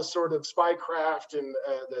to all the sort of spycraft and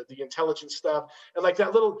the intelligence stuff, and like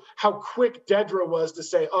that how quick Dedra was to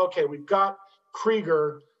say, okay, we've got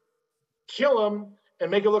Krieger, kill him and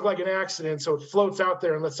make it look like an accident, so it floats out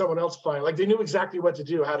there and let someone else find it. Like they knew exactly what to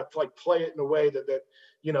do, how to like play it in a way that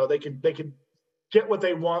they could get what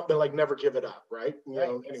they want, but like never give it up, right?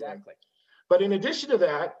 Exactly. But in addition to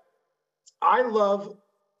that, I love,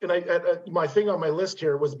 and my thing on my list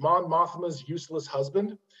here was Mon Mothma's useless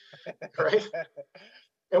husband, right?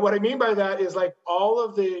 And what I mean by that is like all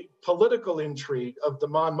of the political intrigue of the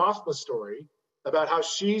Mon Mothma story about how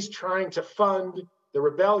she's trying to fund the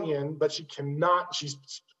rebellion, but she cannot.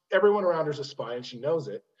 Everyone around her is a spy, and she knows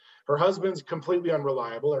it. Her husband's completely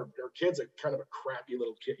unreliable. Her kid's a kind of a crappy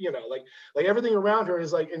little kid, like everything around her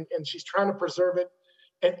is like, and she's trying to preserve it.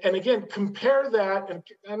 And again, compare that,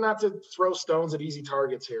 and not to throw stones at easy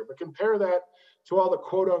targets here, but compare that to all the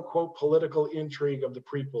quote unquote political intrigue of the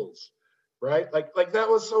prequels, right? Like that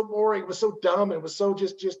was so boring. It was so dumb. It was so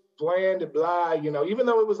just bland and blah, even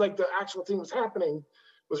though it was like the actual thing was happening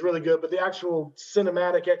was really good, but the actual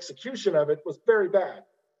cinematic execution of it was very bad.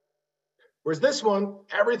 Whereas this one,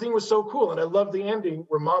 everything was so cool. And I love the ending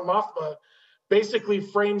where Mon Mothma basically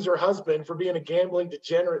frames her husband for being a gambling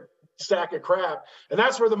degenerate sack of crap. And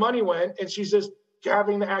that's where the money went. And she's just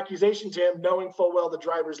having the accusation to him, knowing full well the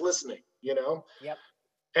driver's listening, Yep.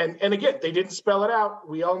 And again, they didn't spell it out.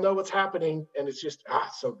 We all know what's happening. And it's just,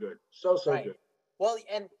 so good. So right. Good. Well,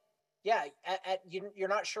 and yeah, you're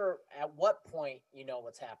not sure at what point you know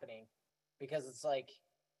what's happening, because it's like,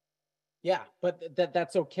 yeah, but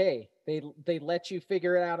that's okay. They let you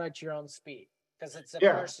figure it out at your own speed, because it's at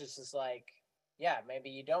first it's just like, maybe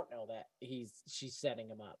you don't know that she's setting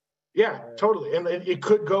him up. Yeah, totally, and it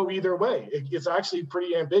could go either way. It's actually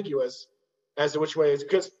pretty ambiguous as to which way it's,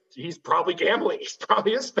 because he's probably gambling. He's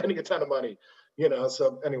probably is spending a ton of money,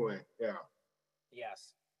 So anyway, yeah.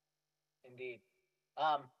 Yes, indeed.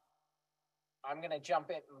 I'm going to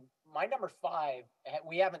jump in. My number 5,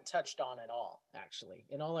 we haven't touched on at all, actually,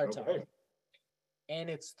 in all our time.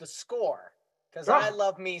 And it's the score. because I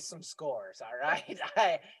love me some scores. All right,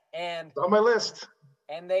 It's on my list.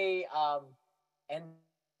 And they and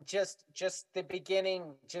just the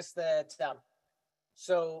beginning, just that.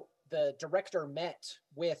 So the director met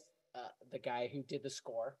with the guy who did the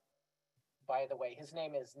score. By the way, his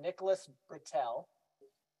name is Nicholas Britell.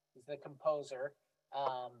 He's the composer.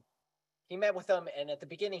 He met with him, and at the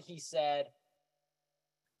beginning he said,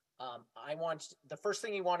 the first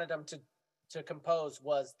thing he wanted him to compose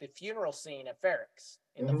was the funeral scene at Ferrex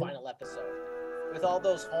in the final episode. With all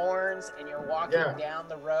those horns, and you're walking down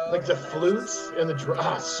the road. Like the flutes and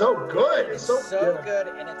the so good. It's so good,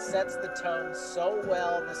 and it sets the tone so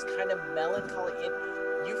well. This kind of melancholy.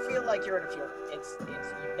 You feel like you're at a funeral. It's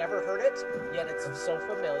you've never heard it, yet it's so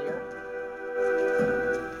familiar.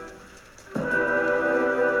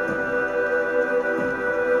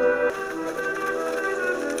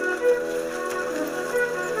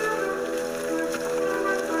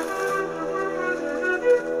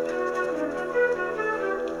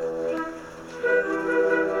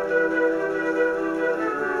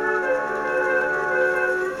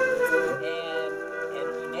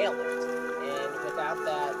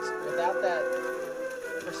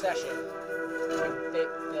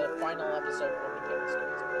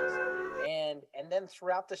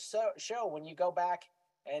 Throughout the show, when you go back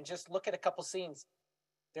and just look at a couple scenes,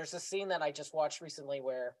 there's a scene that I just watched recently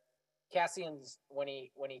where Cassian's when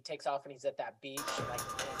he takes off and he's at that beach, like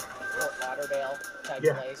in Fort Lauderdale type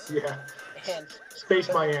place. Yeah. And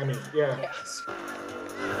Space Miami. Yeah. Yes.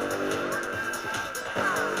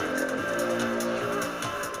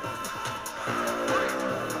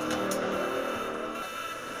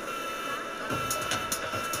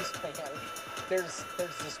 There's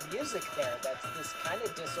this music there that's this kind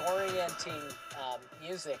of disorienting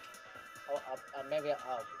music. Maybe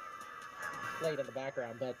I'll play it in the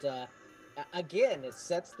background, but again, it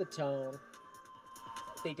sets the tone.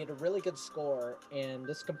 They did a really good score, and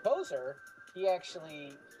this composer, he's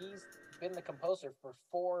been the composer for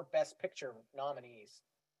 4 Best Picture nominees.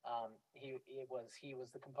 He was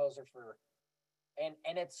the composer for,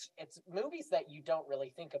 and it's movies that you don't really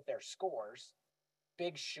think of their scores.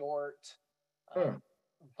 Big Short.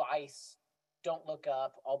 Vice, Don't Look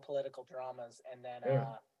Up, all political dramas, and then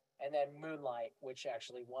Moonlight, which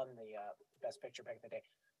actually won the Best Picture back in the day.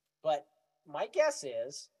 But my guess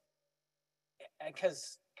is,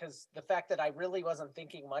 because the fact that I really wasn't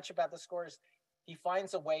thinking much about the scores, he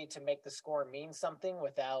finds a way to make the score mean something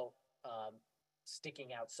without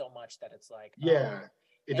sticking out so much that it's like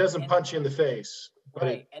it doesn't punch you in the face, but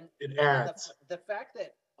right, it adds. The fact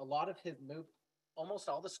that a lot of his almost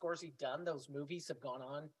all the scores he's done, those movies have gone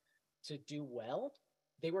on to do well.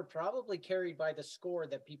 They were probably carried by the score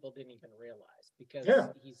that people didn't even realize because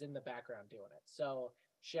he's in the background doing it. So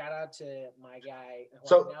shout out to my guy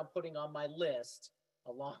who I'm now putting on my list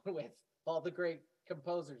along with all the great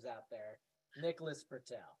composers out there, Nicholas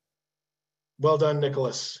Britell. Well done,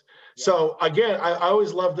 Nicholas. Yeah. So again, I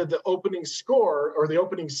always loved that the opening score or the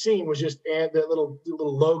opening scene was just that little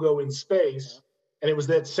logo in space, and it was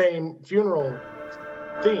that same funeral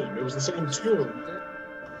theme. It was the same tune.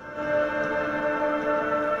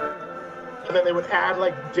 And then they would add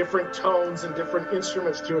like different tones and different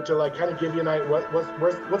instruments to it to like kind of give you an idea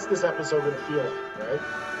what's this episode going to feel like, right?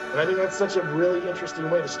 And I think that's such a really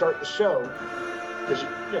interesting way to start the show because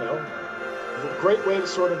you know, it's a great way to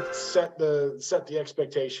sort of set the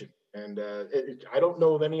expectation. And I don't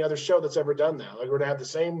know of any other show that's ever done that. Like we're going to have the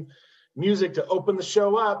same music to open the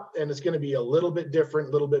show up, and it's going to be a little bit different,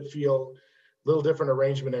 a little different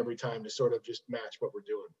arrangement every time to sort of just match what we're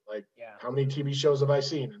doing. Like, how many TV shows have I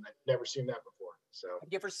seen? And I've never seen that before. So,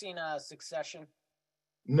 have you ever seen Succession?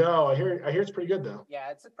 No, I hear it's pretty good though.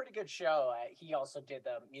 Yeah, it's a pretty good show. He also did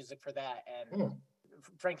the music for that, and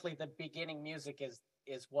frankly, the beginning music is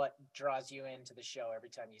what draws you into the show every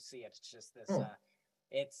time you see it. It's just this.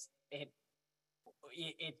 It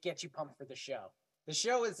gets you pumped for the show. The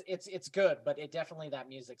show is it's good, but it definitely that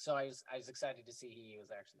music. So I was excited to see he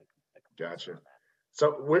was actually the gotcha.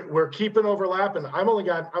 So we're keeping overlapping. I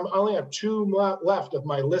only have 2 left of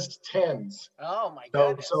my list 10s. Oh my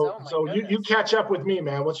goodness! So you catch up with me,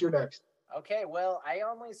 man. What's your next? Okay, well,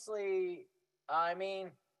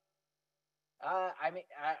 all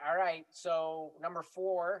right. So number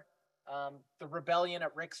 4, the Rebellion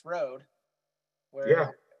at Rick's Road,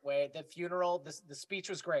 where the funeral, the speech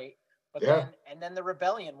was great. But then the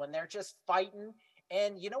Rebellion, when they're just fighting,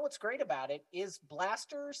 and you know what's great about it is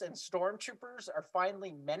blasters and stormtroopers are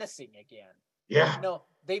finally menacing again. Yeah. You know,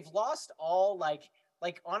 they've lost all like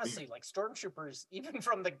honestly, like stormtroopers, even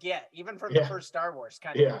from the first Star Wars,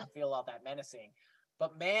 kind of didn't feel all that menacing.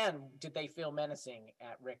 But man, did they feel menacing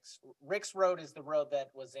at Rick's Road is the road that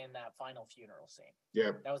was in that final funeral scene.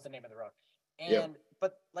 Yeah. That was the name of the road. And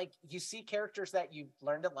but like you see characters that you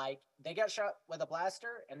learn to like, they got shot with a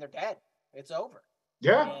blaster and they're dead. It's over.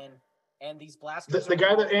 Yeah. And these blasters the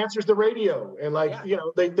guy that answers the radio, and like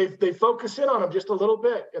they focus in on him just a little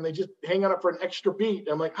bit, and they just hang on it for an extra beat.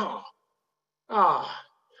 And I'm like,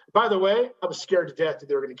 by the way, I was scared to death that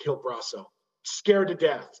they were going to kill Brasso. Scared to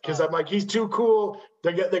death, because I'm like, he's too cool.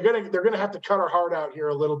 They're gonna have to cut our heart out here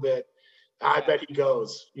a little bit. I bet he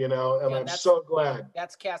goes, and I'm so glad.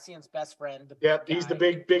 That's Cassian's best friend. He's the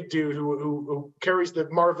big dude who carries the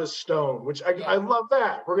Marva's stone, which I love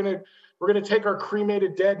that. We're gonna take our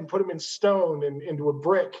cremated dead and put them in stone and into a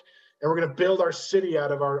brick, and we're gonna build our city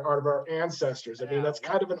out of our ancestors. I mean, that's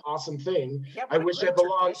kind of an awesome thing. I wish I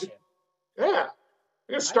belonged. Yeah.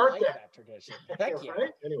 I'm gonna start that tradition. Heck yeah.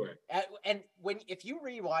 Right? Anyway. And if you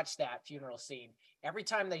rewatch that funeral scene, every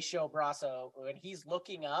time they show Brasso when he's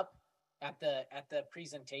looking up at the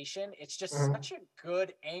presentation, it's just such a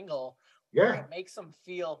good angle. Yeah. It makes him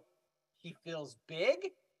feel, he feels big,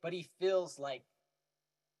 but he feels like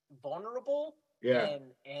vulnerable. Yeah.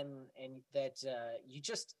 And that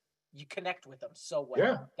you connect with him so well.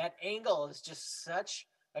 Yeah. That angle is just such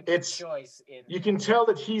a good choice. You can tell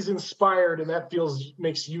that he's inspired, and that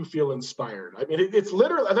makes you feel inspired. I mean, it's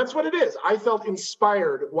literally, that's what it is. I felt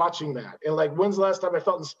inspired watching that. And like, when's the last time I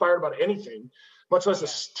felt inspired about anything, much less a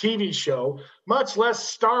TV show, much less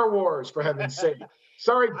Star Wars, for heaven's sake.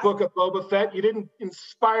 Sorry, Book of Boba Fett, you didn't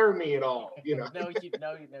inspire me at all. No, you did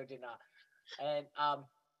not.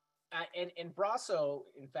 And Brasso,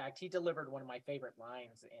 in fact, he delivered one of my favorite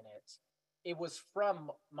lines in it. It was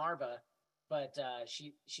from Marva. But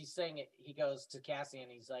she's saying it. He goes to Cassian.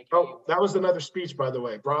 He's like, "Hey, that was another speech, by the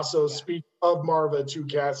way. Brasso's speech of Marva to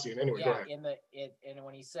Cassian." Anyway, go ahead. And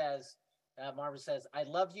when he says, Marva says, "I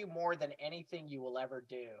love you more than anything you will ever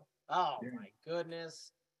do." Oh my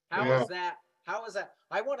goodness, how is that? How is that?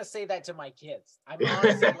 I want to say that to my kids. I'm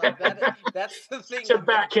honestly like that. That's the thing. It's a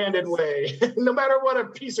backhanded way. No matter what a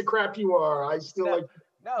piece of crap you are, I still like.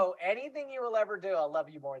 No, anything you will ever do, I'll love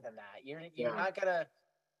you more than that. You're not gonna.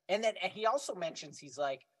 And then he also mentions, he's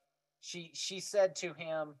like, she said to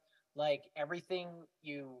him, like, everything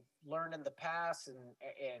you learn in the past and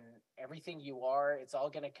everything you are, it's all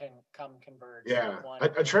going to come converge. Yeah, I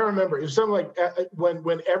try to remember. It was something like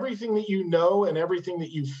when everything that you know and everything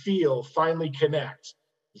that you feel finally connect,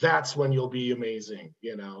 that's when you'll be amazing,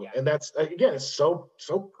 And that's, again, it's so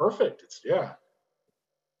perfect. It's,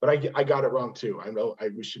 But I got it wrong too. I know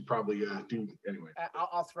we should probably do anyway.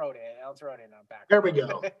 I'll throw it in. I'll throw it in on back. There we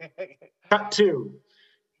go. Cut 2.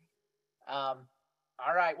 All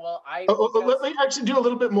right. Well, let me actually do a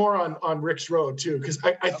little bit more on Rick's Road too, because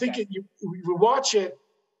I think you watch it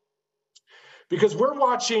because we're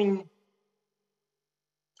watching.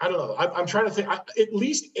 I don't know. I'm trying to think. At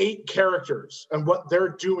least 8 characters and what they're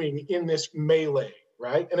doing in this melee,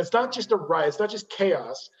 right? And it's not just a riot. It's not just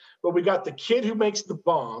chaos. But we got the kid who makes the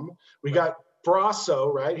bomb. We got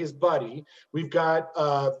Brasso, right, his buddy. We've got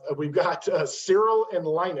Cyril and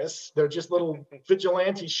Linus. They're just little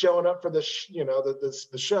vigilantes showing up for the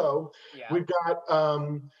show. Yeah. We've got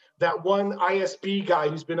that one ISB guy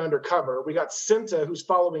who's been undercover. We got Cinta who's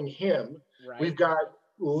following him. Right. We've got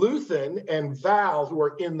Luthen and Val who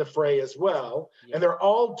are in the fray as well, and they're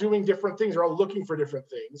all doing different things. They're all looking for different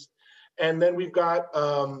things. And then we've got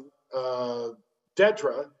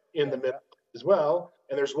Dedra in the middle as well,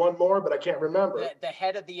 and there's one more, but I can't remember. The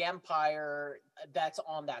head of the Empire that's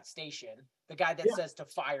on that station, the guy that says to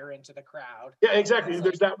fire into the crowd. Yeah, exactly.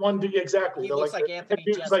 There's that one dude, exactly. He looks like Anthony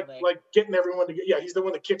Jeselnik. Like getting everyone to get. Yeah, he's the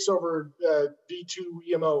one that kicks over B2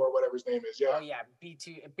 EMO or whatever his name is. Yeah. Oh yeah,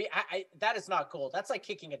 B2. That is not cool. That's like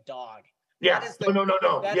kicking a dog. Yeah.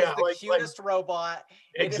 No. That is the cutest robot.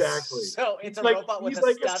 Exactly. It's a robot with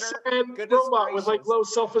a stutter. He's like a robot with like low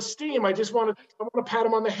self-esteem. I want to pat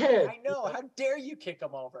him on the head. I know. How dare you kick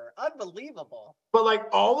him over? Unbelievable. But like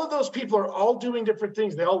all of those people are all doing different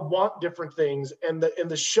things. They all want different things, and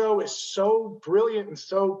the show is so brilliant and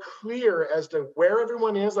so clear as to where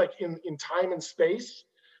everyone is, like in time and space,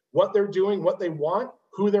 what they're doing, what they want,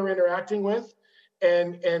 who they're interacting with.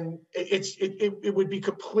 And it would be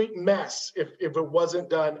complete mess if it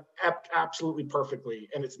wasn't done absolutely perfectly,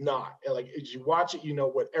 and it's not. And like as you watch it, you know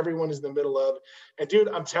what everyone is in the middle of. And dude,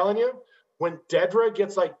 I'm telling you, when Dedra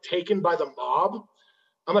gets like taken by the mob,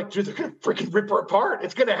 I'm like, dude, they're gonna freaking rip her apart.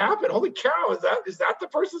 It's gonna happen. Holy cow! Is that the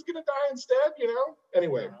person who's gonna die instead?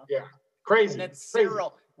 Anyway, yeah, crazy. And then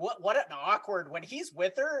Cyril, what an awkward when he's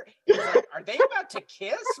with her. It's like, are they about to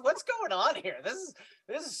kiss? What's going on here? This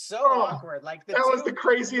is so awkward. Like that was the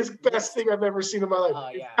craziest, best thing I've ever seen in my life. Oh,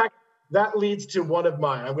 in yeah. fact, that leads to one of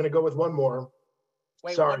mine. I'm going to go with one more.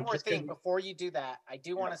 Wait, Sorry, one more thing before you do that. I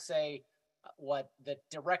do want to say what the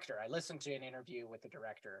director. I listened to an interview with the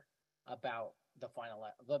director about the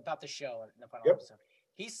show in the final episode.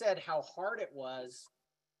 He said how hard it was.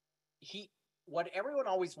 What everyone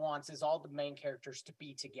always wants is all the main characters to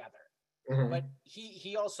be together. Mm-hmm. But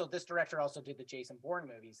this director also did the Jason Bourne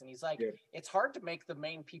movies, and he's like, it's hard to make the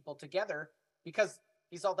main people together because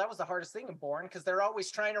that was the hardest thing in Bourne because they're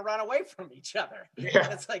always trying to run away from each other.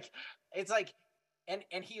 Yeah. It's like,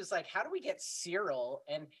 and he was like, how do we get Cyril?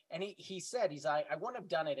 And he said, he's like, I wouldn't have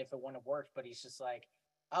done it if it wouldn't have worked, but he's just like,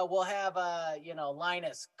 oh, we'll have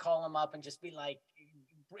Linus call him up and just be like,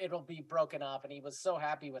 it'll be broken up. And he was so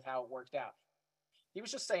happy with how it worked out. He was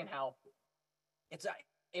just saying how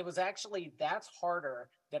it was actually that's harder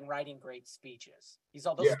than writing great speeches.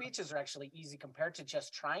 Those speeches are actually easy compared to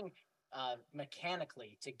just trying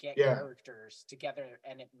mechanically to get characters together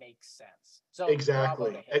and it makes sense. So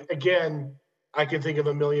exactly. Again, I can think of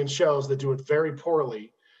a million shows that do it very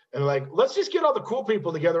poorly. And like, let's just get all the cool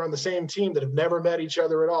people together on the same team that have never met each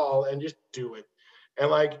other at all and just do it. And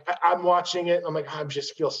like, I'm watching it, I'm like, I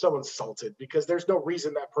just feel so insulted because there's no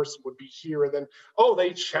reason that person would be here. And then,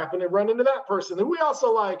 they happen to run into that person that we also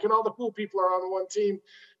like, and all the cool people are on the one team.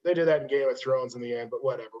 They did that in Game of Thrones in the end, but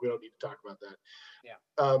whatever. We don't need to talk about that.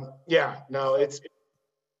 It's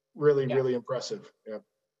really, really impressive. Yeah.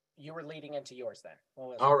 You were leading into yours then.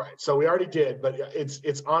 All right. So we already did, but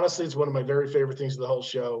it's honestly, it's one of my very favorite things of the whole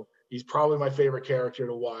show. He's probably my favorite character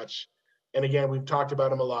to watch. And again, we've talked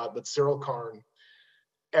about him a lot, but Cyril Karn.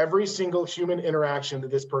 Every single human interaction that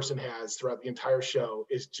this person has throughout the entire show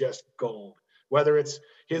is just gold. Whether it's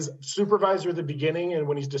his supervisor at the beginning and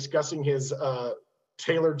when he's discussing his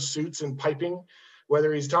tailored suits and piping,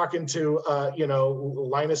 whether he's talking to,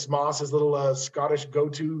 Linus Moss, his little Scottish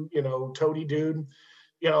go-to, toady dude,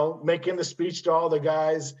 making the speech to all the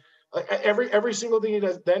guys. Every single thing he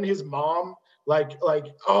does. Then his mom,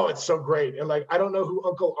 it's so great. And I don't know who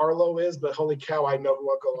Uncle Arlo is, but holy cow, I know who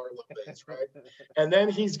Uncle Arlo is, right? And then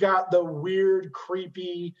he's got the weird,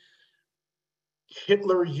 creepy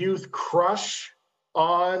Hitler Youth crush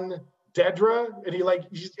on Dedra. And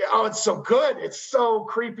it's so good. It's so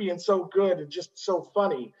creepy and so good and just so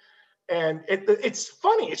funny. And it's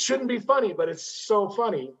funny. It shouldn't be funny, but it's so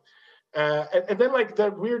funny. And then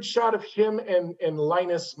that weird shot of him and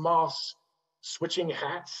Linus Moss switching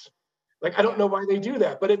hats. I don't know why they do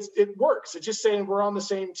that, but it works. It's just saying we're on the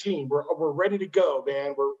same team. We're ready to go,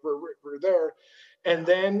 man. We're there. And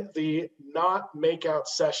then the not makeout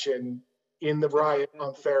session in the riot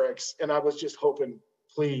on Ferrex. And I was just hoping,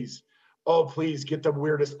 please get the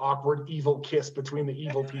weirdest, awkward, evil kiss between the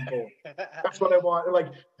evil people. That's what I want.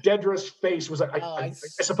 Dedra's face was like, I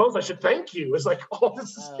suppose I should thank you. It's like,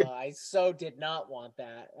 this is good. I so did not want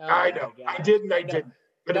that. I know. I didn't.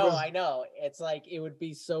 But I know. It's like it would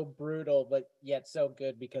be so brutal, but yet so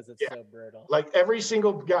good because it's so brutal. Every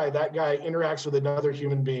single guy, that guy interacts with another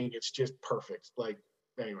human being. It's just perfect.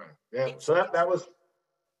 Anyway. Yeah. So that was.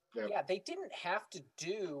 Yeah, they didn't have to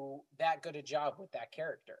do that good a job with that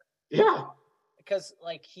character. Yeah. Because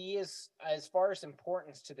he is, as far as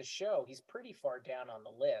importance to the show, he's pretty far down on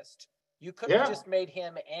the list. You could have just made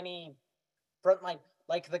him any frontline,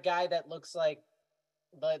 the guy that looks like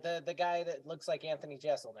the guy that looks like Anthony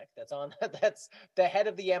Jeselnik. That's the head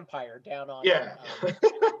of the Empire down on. Yeah.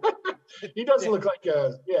 He does look like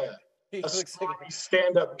a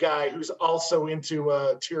stand-up guy who's also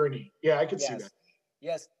into tyranny. Yeah, I can see that.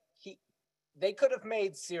 Yes, they could have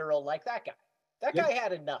made Cyril like that guy. That guy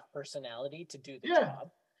had enough personality to do the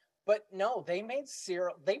job. But no, they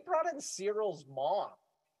brought in Cyril's mom.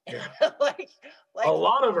 Yeah. a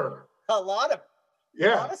lot of her. A lot of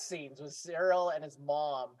Yeah. A lot of scenes with Cyril and his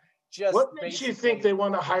mom. Just what makes you think they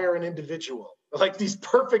want to hire an individual? These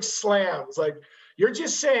perfect slams. You're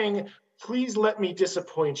just saying, please let me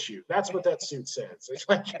disappoint you. That's what that suit says.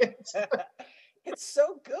 It's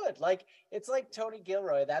so good. It's like Tony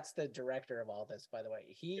Gilroy. That's the director of all this, by the way.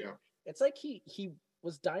 It's like he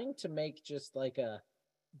was dying to make just a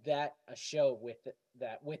show with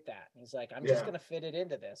that. He's like, I'm just gonna fit it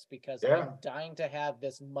into this because I'm dying to have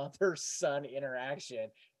this mother-son interaction,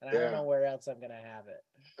 and I don't know where else I'm gonna have it.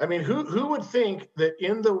 I mean, who would think that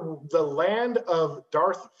in the land of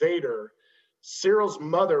Darth Vader, Cyril's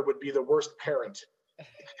mother would be the worst parent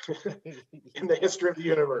in the history of the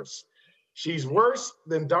universe? She's worse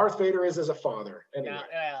than Darth Vader is as a father. Anyway.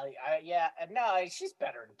 No, she's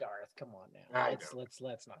better than Darth. Come on now. Let's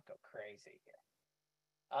not go crazy here.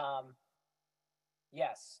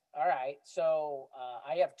 Yes. All right. So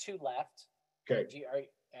I have 2 left. Okay.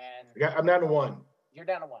 And I'm down to 1. You're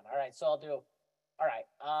down to 1. All right. So I'll do. All right.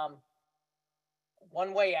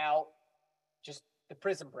 One Way Out. Just the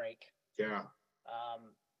prison break. Yeah.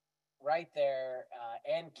 Right there,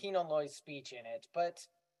 and Kino Loy's speech in it, but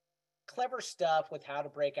clever stuff with how to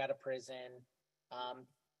break out of prison,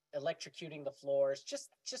 electrocuting the floors, just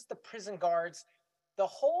the prison guards, the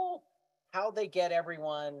whole how they get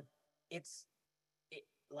everyone.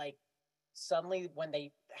 Like suddenly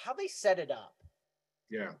how they set it up,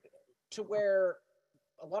 yeah, to where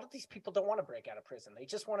a lot of these people don't want to break out of prison. They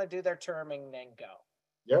just want to do their term and then go.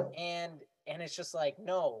 Yep. And it's just like,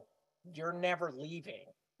 no, you're never leaving.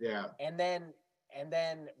 Yeah. And then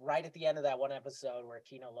right at the end of that one episode where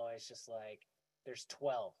Kino Loy is just like, there's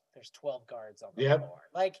 12 guards on the floor.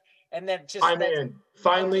 Like, and then just I'm in.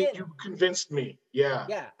 Finally, again, you convinced me. Yeah.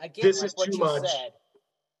 Yeah. Again, this like is what too you much. said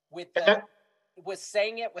with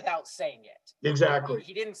saying it without saying it. Exactly.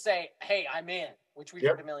 He didn't say, "Hey, I'm in," which we've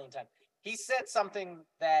heard a million times. He said something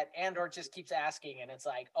that Andor just keeps asking, and it's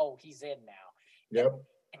like, "Oh, he's in now." Yep.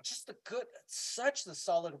 And just such the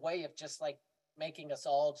solid way of just like making us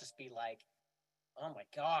all just be like, oh my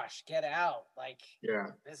gosh, get out. Like,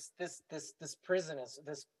 this prison is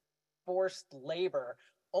this forced labor,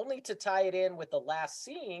 only to tie it in with the last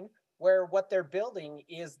scene where what they're building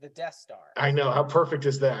is the Death Star. I know. How perfect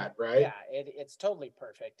is that, right? Yeah, it's totally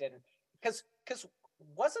perfect. And because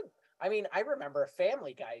I remember a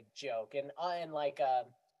Family Guy joke and like a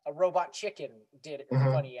Robot Chicken did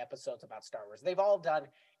funny episodes about Star Wars. They've all done,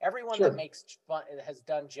 everyone that makes fun has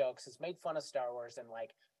done jokes, has made fun of Star Wars, and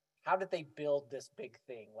like, how did they build this big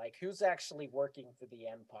thing? Like, who's actually working for the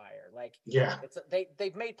Empire? Like,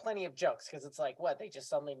 they've made plenty of jokes, because it's like, what, they just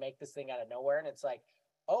suddenly make this thing out of nowhere, and it's like,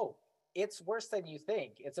 oh, it's worse than you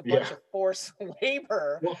think. It's a bunch of forced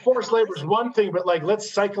labor. Well, forced labor is one thing, but like,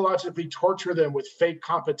 let's psychologically torture them with fake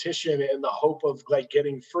competition in the hope of like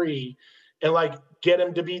getting free, and like get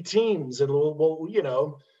them to be teams, and we'll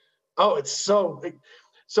it's so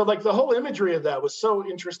like the whole imagery of that was so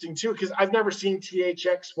interesting too, because I've never seen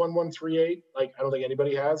THX 1138. Like, I don't think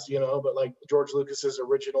anybody has, but like George Lucas's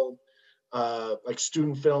original like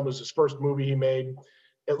student film was his first movie he made.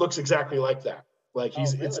 It looks exactly like that. Like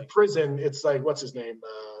it's a prison. It's like, what's his name?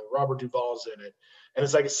 Robert Duvall's in it. And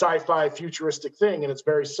it's like a sci-fi futuristic thing. And it's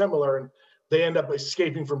very similar. And they end up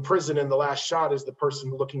escaping from prison. And the last shot is the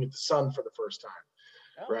person looking at the sun for the first time.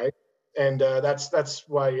 Oh. Right. And that's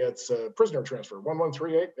why it's a prisoner transfer.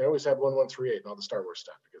 1138. They always have 1138 and all the Star Wars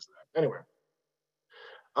stuff because of that. Anyway.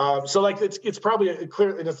 So like, it's probably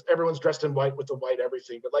clear, everyone's dressed in white with the white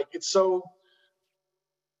everything, but like, it's so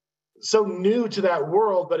new to that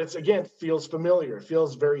world, but it's, again, feels familiar. It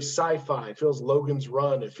feels very sci-fi. It feels Logan's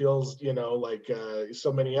Run. It feels, like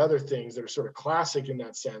so many other things that are sort of classic in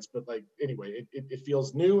that sense. But like, anyway, it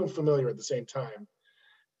feels new and familiar at the same time.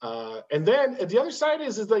 And then the other side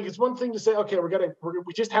is like, it's one thing to say, okay,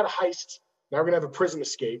 we just had a heist. Now we're gonna have a prison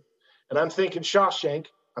escape. And I'm thinking Shawshank.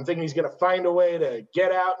 I'm thinking he's gonna find a way to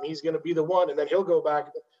get out, and he's gonna be the one, and then he'll go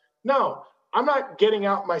back. No. I'm not getting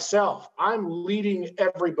out myself. I'm leading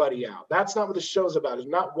everybody out. That's not what the show's about. It's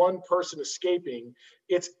not one person escaping.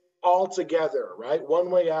 It's all together, right?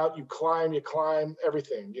 One way out, you climb,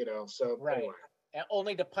 everything, so right. Anyway. And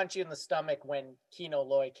only to punch you in the stomach when Kino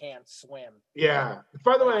Loy can't swim. Yeah.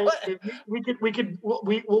 By the way,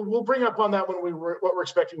 we'll bring up on that when what we're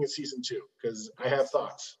expecting in season 2, because I have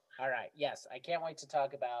thoughts. All right. Yes. I can't wait to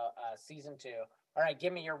talk about season 2. All right,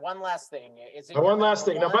 give me your one last thing. Is it one last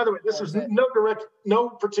thing? Now, by the way, this is no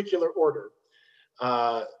particular order.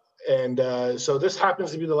 So this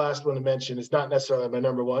happens to be the last one to mention. It's not necessarily my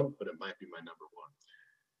number 1, but it might be my number 1.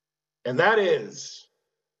 And that is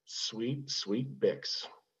Sweet, Sweet Bix.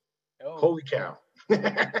 Oh. Holy cow.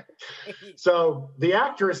 So the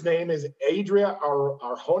actress name is Adria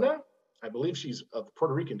Arjona. I believe she's of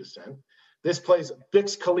Puerto Rican descent. This plays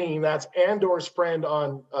Bix Colleen. That's Andor's friend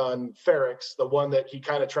on Ferrix, the one that he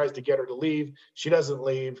kind of tries to get her to leave. She doesn't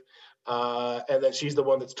leave, and then she's the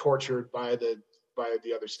one that's tortured by the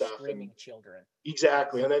other stuff. Screaming children.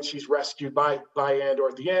 Exactly, and then she's rescued by Andor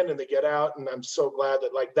at the end, and they get out. And I'm so glad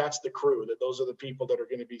that like that's the crew. That those are the people that are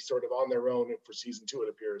going to be sort of on their own for season 2. It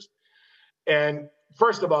appears. And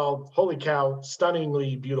first of all, holy cow,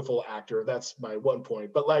 stunningly beautiful actor. That's my one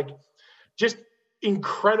point. But like, just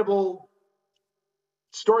incredible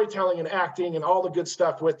storytelling and acting and all the good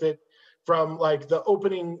stuff with it, from like that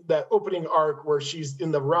opening arc where she's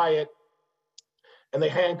in the riot and they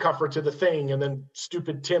handcuff her to the thing, and then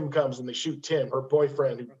stupid Tim comes and they shoot Tim, her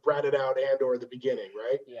boyfriend, who ratted out Andor at the beginning,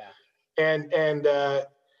 right? Yeah. And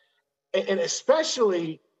and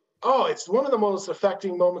especially, it's one of the most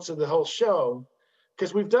affecting moments of the whole show,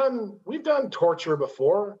 because we've done torture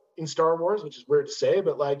before in Star Wars, which is weird to say,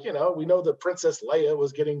 but like, we know that Princess Leia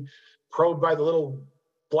was getting probed by the little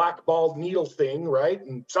black balled needle thing, right?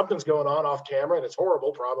 And something's going on off camera, and it's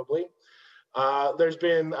horrible, probably. There's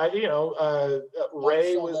been,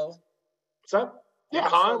 Rey was. What's up? Yeah,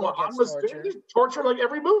 Han was tortured like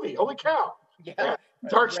every movie. Holy cow! Yeah.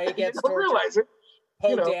 Rey gets tortured. Realize it.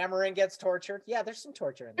 Poe Dameron gets tortured. Yeah, there's some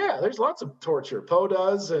torture in there. Yeah, there's lots of torture. Poe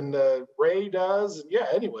does, and Rey does. And yeah,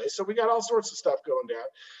 anyway, so we got all sorts of stuff going down.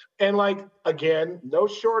 And like, again, no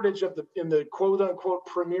shortage in the quote unquote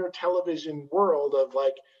premiere television world of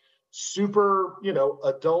like super,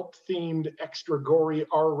 adult themed, extra gory,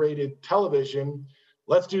 R-rated television.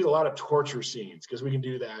 Let's do a lot of torture scenes because we can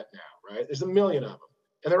do that now, right? There's a million of them.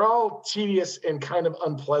 And they're all tedious and kind of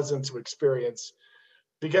unpleasant to experience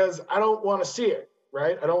because I don't want to see it.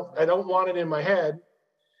 Right? I don't want it in my head.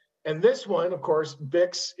 And this one, of course,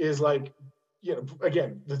 Bix is like,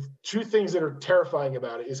 again, the two things that are terrifying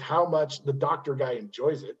about it is how much the doctor guy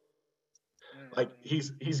enjoys it. Like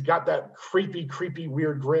he's got that creepy,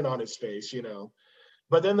 weird grin on his face,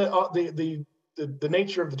 But then the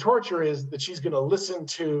nature of the torture is that she's going to listen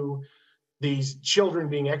to these children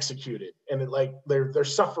being executed, and they're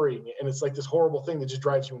suffering, and it's like this horrible thing that just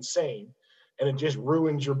drives you insane, and it just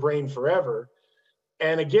ruins your brain forever.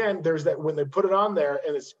 And again, there's that when they put it on there,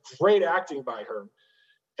 and it's great acting by her.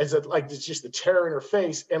 It's just the terror in her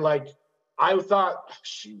face. And like, I thought,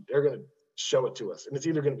 shoot, they're going to show it to us. And it's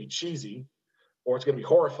either going to be cheesy or it's going to be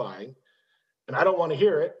horrifying. And I don't want to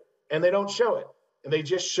hear it. And they don't show it. And they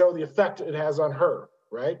just show the effect it has on her.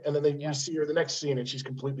 Right. And then we see her the next scene and she's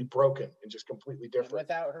completely broken and just completely different. And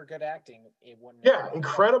without her good acting, it wouldn't. Yeah.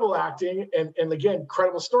 Incredible acting. And again,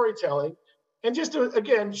 incredible storytelling. And just to,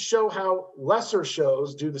 again, show how lesser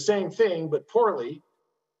shows do the same thing, but poorly.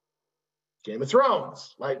 Game of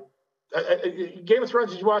Thrones. Like, Game of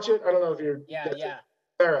Thrones, did you watch it? I don't know if you're... Yeah.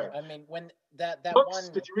 All right. I mean, when that books,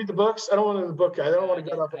 one... Did you read the books? I don't want to the book. I don't want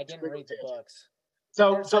to go off. I didn't read the books.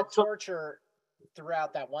 So torture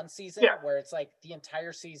throughout that one season where it's like the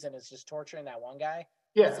entire season is just torturing that one guy.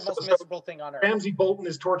 Yeah. It's the most miserable thing on earth. Ramsay Bolton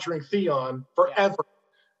is torturing Theon forever.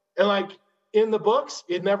 Yeah. And like, in the books,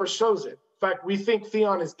 it never shows it. In fact, we think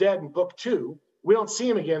Theon is dead in book 2. We don't see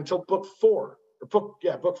him again until book 4. Book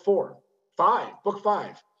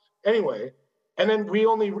 5. Anyway, and then we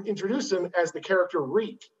only introduce him as the character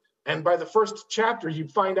Reek. And by the first chapter, you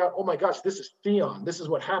find out, oh my gosh, this is Theon. This is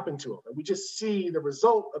what happened to him. And we just see the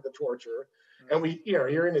result of the torture. And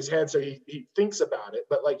you're in his head, so he thinks about it.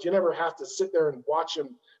 But like, you never have to sit there and watch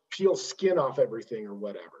him peel skin off everything or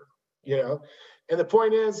whatever, And the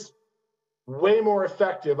point is, way more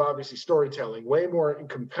effective, obviously, storytelling, way more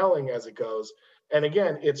compelling as it goes. And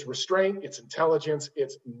again, it's restraint, it's intelligence,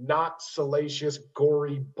 it's not salacious,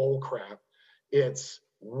 gory bullcrap. It's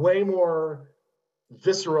way more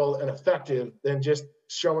visceral and effective than just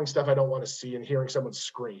showing stuff I don't want to see and hearing someone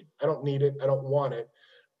scream. I don't need it, I don't want it.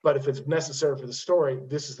 But if it's necessary for the story,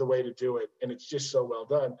 this is the way to do it. And it's just so well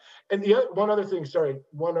done. And one other thing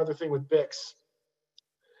with Bix.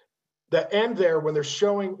 The end there, when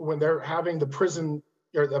they're having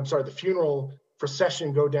the funeral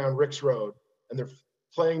procession go down Rick's Road, and they're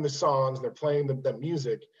playing the songs, and they're playing the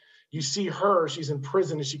music, you see her, she's in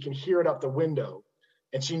prison, and she can hear it out the window,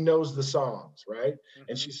 and she knows the songs, right? Mm-hmm.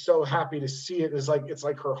 And she's so happy to see it. It's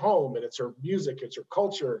like her home, and it's her music, it's her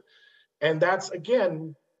culture. And that's,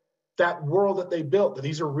 again, that world that they built, that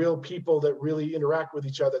these are real people that really interact with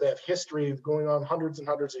each other. They have history going on hundreds and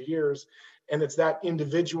hundreds of years. And it's that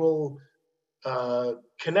individual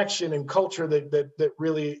connection and culture that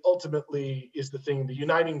really ultimately is the thing, the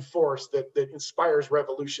uniting force that inspires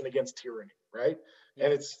revolution against tyranny, right? Yeah.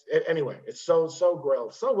 And it's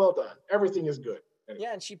so well done. Everything is good. Anyway.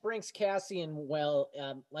 Yeah, and she brings Cassian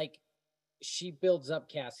she builds up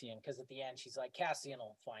Cassian, because at the end she's like, Cassian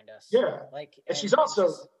will find us. Yeah, and she's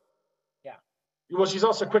also she's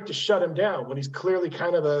also quick to shut him down when he's clearly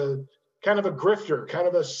kind of a grifter, kind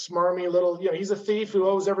of a smarmy little, he's a thief who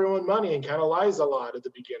owes everyone money and kind of lies a lot at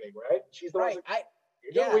the beginning, right? She's right.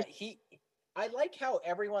 I like how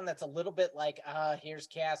everyone that's a little bit like, here's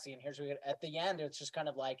Cassian, at the end, it's just kind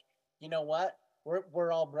of like, you know what?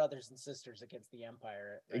 We're all brothers and sisters against the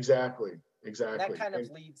Empire. Exactly. And that kind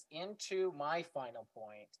of leads into my final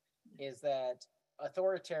point, is that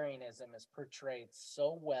authoritarianism is portrayed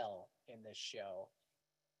so well in this show.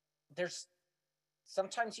 There's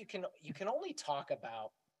sometimes you can only talk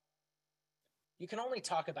about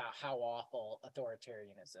how awful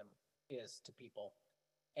authoritarianism is to people,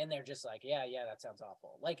 and they're just like, yeah, that sounds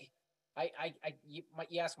awful. Like,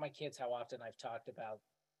 You ask my kids how often I've talked about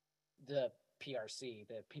the PRC,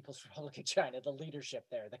 the People's Republic of China, the leadership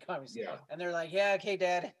there, the communists, and they're like, "Yeah, okay,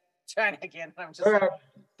 Dad, China again." I'm just like,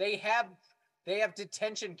 they have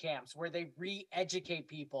detention camps where they re-educate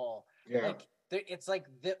people. Yeah, like it's like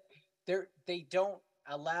they don't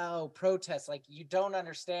allow protests. Like, you don't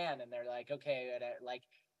understand, and they're like, okay, like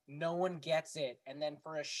no one gets it. And then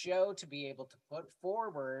for a show to be able to put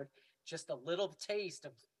forward just a little taste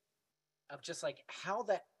of just like how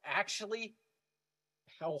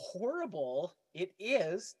horrible it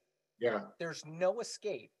is. Yeah. There's no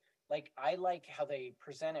escape. Like, I like how they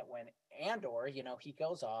present it when Andor, he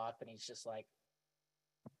goes off and he's like,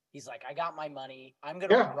 I got my money. I'm going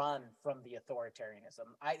to run from the authoritarianism.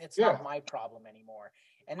 It's not my problem anymore.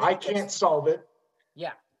 And I can't solve it.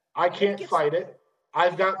 Yeah. I can't fight it.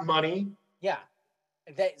 I've got money. Yeah.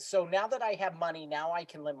 So now that I have money, now I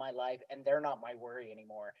can live my life, and they're not my worry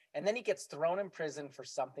anymore. And then he gets thrown in prison for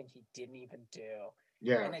something he didn't even do.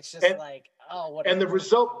 Yeah. And it's just what. And the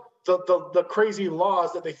result, the crazy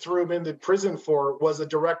laws that they threw him into prison for was a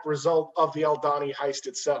direct result of the Aldani heist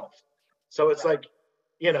itself. So it's like,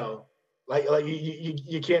 like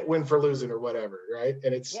you can't win for losing or whatever, right?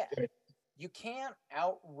 And it's you can't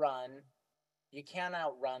outrun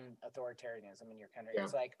authoritarianism in your country.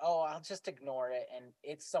 It's like, oh, I'll just ignore it, and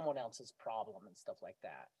it's someone else's problem and stuff like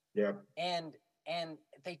that. Yeah. And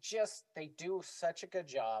they do such a good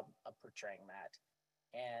job of portraying that.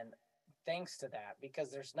 And thanks to that,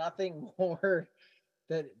 because there's nothing more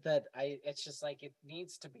it's just like, it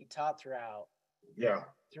needs to be taught throughout. Yeah.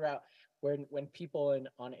 Throughout, when people in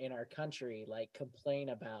our country like complain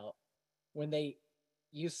about when they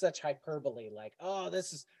use such hyperbole, like, oh,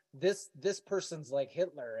 this person's like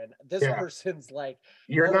Hitler, and this person's like,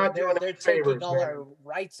 they're taking all our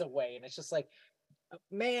rights away, and it's just like,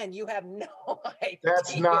 man, you have no idea.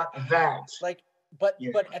 That's not that. Like, but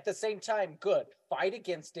at the same time, good, fight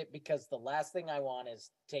against it, because the last thing I want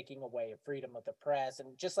is taking away freedom of the press.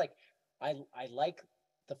 And just like, I like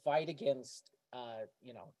the fight against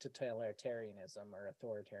totalitarianism or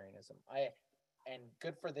authoritarianism. And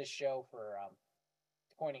good for this show for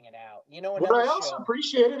pointing it out. What I also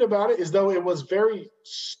appreciated about it is, though, it was very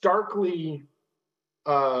sharply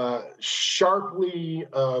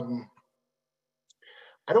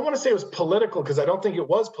I don't want to say it was political, because I don't think it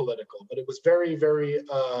was political, but it was very, very,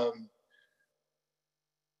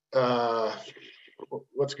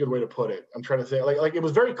 what's a good way to put it? I'm trying to think. Like it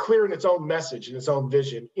was very clear in its own message and its own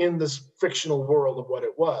vision in this fictional world of what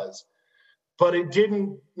it was, but it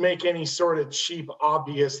didn't make any sort of cheap,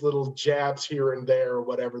 obvious little jabs here and there or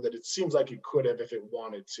whatever that it seems like it could have if it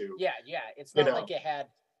wanted to. Yeah. It's not like it had.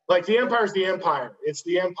 Like, the Empire's the Empire. It's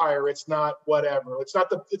the Empire. It's not whatever. It's not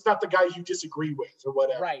the guy you disagree with or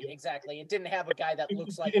whatever. Right, exactly. It didn't have a guy that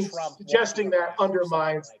looks like Trump. Suggesting that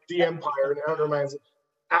undermines the Empire and undermines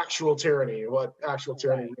actual tyranny. What actual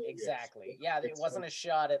tyranny really exactly. Is. Yeah, it wasn't a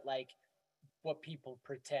shot at like what people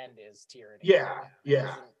pretend is tyranny. Yeah.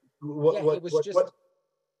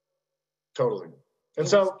 Totally.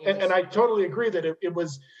 And and I totally agree that it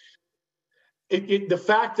was. The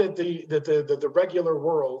fact that the regular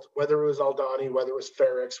world, whether it was Aldani, whether it was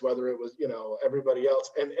Ferrix, whether it was everybody else,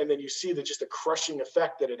 and then you see just the crushing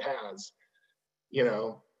effect that it has,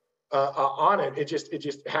 on it, it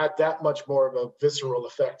just had that much more of a visceral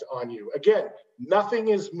effect on you. Again, nothing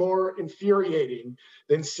is more infuriating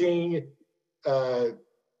than seeing,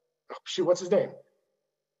 what's his name?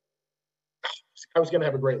 I was going to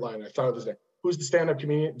have a great line. I thought of his name. Who's the stand-up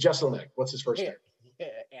comedian? Jeselnik. What's his first name?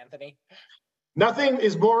 Anthony. Nothing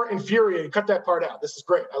is more infuriating. Cut that part out. This is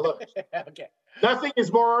great. I love it. Okay. Nothing is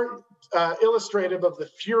more illustrative of the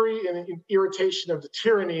fury and irritation of the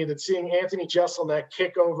tyranny than seeing Anthony Jeselnik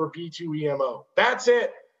kick over B2EMO. That's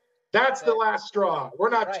it. That's the last straw. We're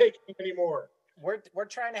not taking it anymore. We're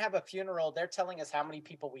trying to have a funeral. They're telling us how many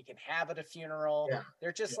people we can have at a funeral. Yeah.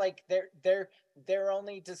 They're just like they're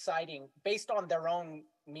only deciding based on their own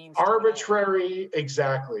means. Arbitrary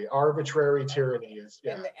tyranny is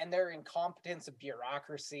and their incompetence of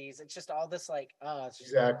bureaucracies. It's just all this like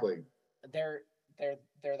exactly. They're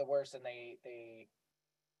the worst, and they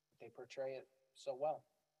portray it so well.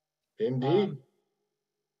 Indeed.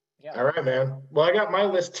 Yeah. All right, man. Well, I got my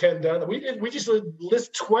list 10 done. We just did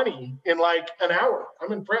list 20 in like an hour.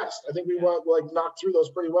 I'm impressed. I think we knocked through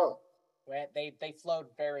those pretty well. They flowed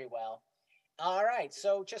very well. All right.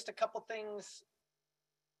 So just a couple things.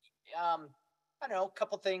 I don't know, a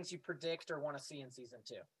couple things you predict or want to see in season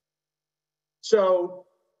 2. So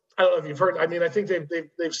I don't know if you've heard. I mean, I think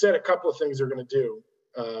they've said a couple of things they're going to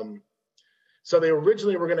do. So they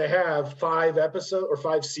originally were going to have 5 episodes or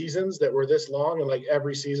 5 seasons that were this long, and like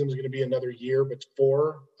every season was going to be another year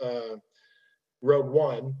before Rogue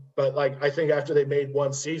One. But like I think after they made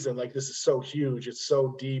one season, like this is so huge, it's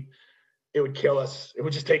so deep, it would kill us. It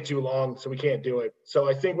would just take too long, so we can't do it. So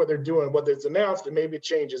I think what they're doing, what it's announced, and maybe it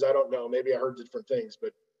changes, I don't know. Maybe I heard different things,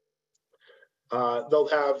 but they'll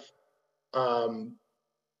have.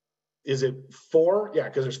 Is it 4? Yeah,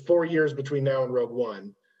 because there's 4 years between now and Rogue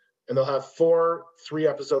One. And they'll have 4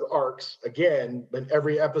 3-episode arcs again, but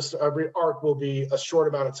every arc will be a short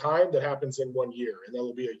amount of time that happens in 1 year. And there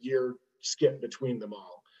will be a year skip between them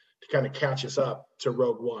all to kind of catch us up to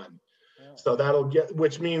Rogue One. Oh. So that'll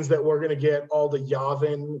which means that we're going to get all the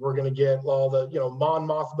Yavin, we're going to get all the, Mon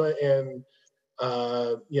Mothma and,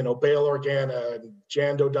 Bail Organa and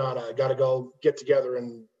Jan Dodonna got to go get together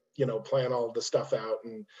and, plan all the stuff out.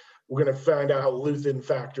 And we're going to find out how Luthen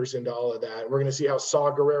factors into all of that. We're going to see how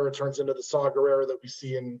Saw Gerrera turns into the Saw Gerrera that we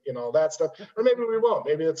see in all that stuff. Or maybe we won't.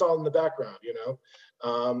 Maybe it's all in the background,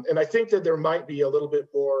 And I think that there might be a little bit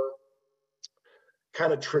more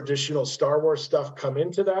kind of traditional Star Wars stuff come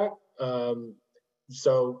into that. I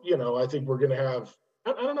think we're going to have,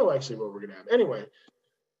 I don't know actually what we're going to have. Anyway,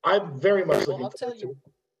 I'm very much looking forward to it.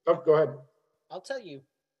 Oh, go ahead. I'll tell you,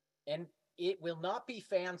 and it will not be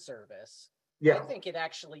fan service. Yeah. I think it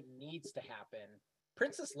actually needs to happen.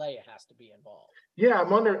 Princess Leia has to be involved. Yeah,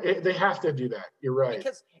 I'm wondering, they have to do that. You're right.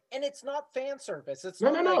 And it's not fan service. It's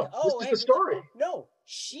no. Oh, this is the story. No,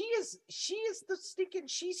 she is the stinking.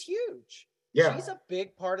 She's huge. Yeah, she's a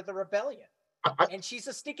big part of the rebellion, and she's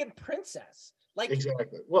a stinking princess. Like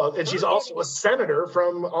exactly. Well, and she's also a senator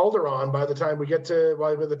from Alderaan by the time we get to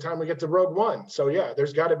Rogue One. So yeah,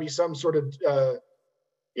 there's got to be some sort of.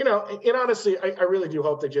 And honestly, I really do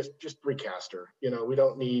hope they just recast her. We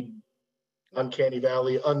don't need Uncanny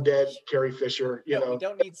Valley, undead Carrie Fisher. We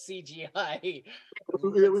don't need CGI.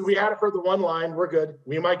 We had it for the one line. We're good.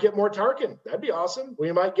 We might get more Tarkin. That'd be awesome.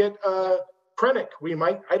 We might get Krennic. We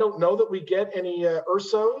might. I don't know that we get any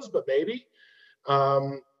Ursos, but maybe. I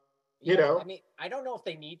mean, I don't know if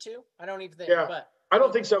they need to. I don't even think. Yeah, but I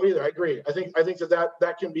don't think so either. I agree. I think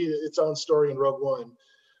that can be its own story in Rogue One.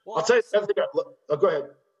 Well, I'll tell you. Go ahead.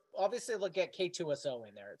 Obviously, they'll get K2SO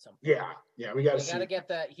in there at some point. Yeah, we got to see. Got to get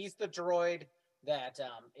that. He's the droid that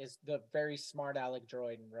is the very smart aleck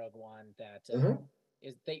droid in Rogue One. That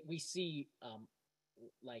we see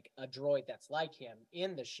like a droid that's like him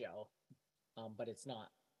in the show, but it's not.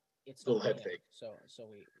 It's a little head fake. So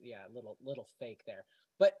we little fake there.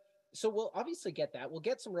 But so we'll obviously get that. We'll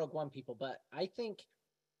get some Rogue One people, but I think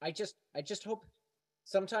I just hope.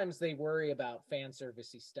 Sometimes they worry about fan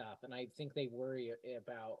servicey stuff, and I think they worry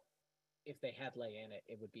about if they had Leia in it,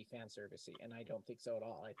 it would be fan servicey, and I don't think so at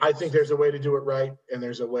all. I think there's a way to do it right, and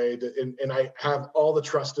there's a way and I have all the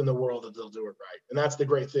trust in the world that they'll do it right, and that's the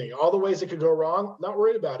great thing. All the ways it could go wrong, not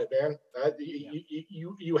worried about it, man.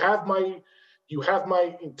 You have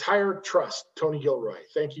my entire trust, Tony Gilroy.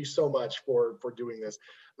 Thank you so much for doing this.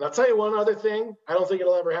 And I'll tell you one other thing. I don't think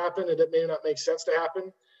it'll ever happen, and it may not make sense to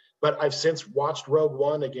happen. But I've since watched Rogue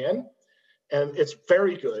One again, and it's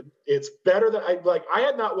very good. It's better than I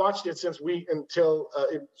had not watched it since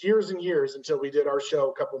years and years until we did our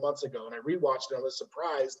show a couple months ago, and I rewatched it. And I was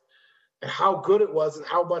surprised at how good it was and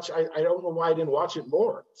how much I don't know why I didn't watch it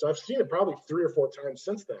more. So I've seen it probably 3 or 4 times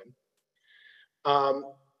since then.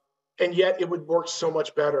 And yet it would work so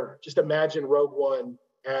much better. Just imagine Rogue One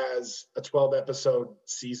as a 12-episode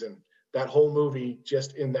season. That whole movie,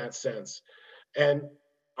 just in that sense, and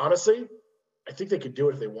honestly, I think they could do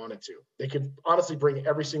it if they wanted to. They could honestly bring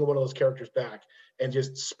every single one of those characters back and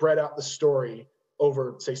just spread out the story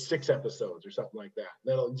over, say, 6 episodes or something like that.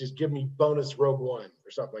 That'll just give me bonus Rogue One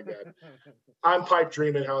or something like that. I'm pipe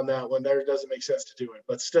dreaming on that one. There doesn't make sense to do it,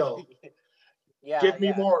 but still, give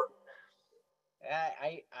me more.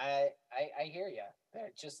 I hear you.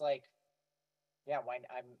 Just like,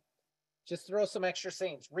 I'm just throw some extra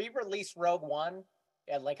scenes. Re-release Rogue One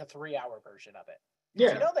and like a 3-hour version of it.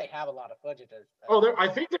 Yeah, they have a lot of footage. I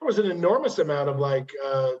think there was an enormous amount of like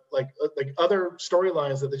other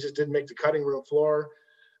storylines that they just didn't make the cutting room floor.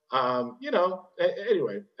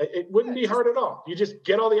 Anyway, it wouldn't be hard at all. You just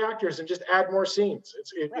get all the actors and just add more scenes.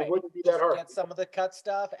 It wouldn't be that hard. Get some of the cut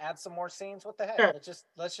stuff, add some more scenes. What the heck? Yeah.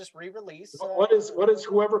 Let's just re-release. What is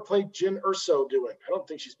whoever played Jyn Erso doing? I don't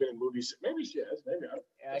think she's been in movies. Maybe she has. Maybe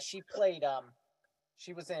not. She played.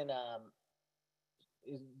 She was in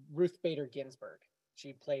Ruth Bader Ginsburg.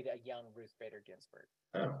 She played a young Ruth Bader Ginsburg.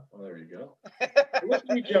 Oh, well, there you go.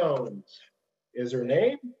 Felicity Jones is her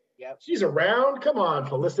name. Yep. She's around. Come on,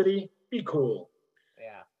 Felicity. Be cool.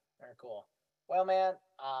 Yeah, very cool. Well, man,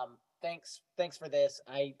 thanks for this.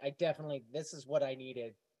 I definitely, this is what I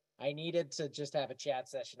needed. I needed to just have a chat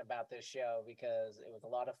session about this show because it was a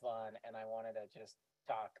lot of fun, and I wanted to just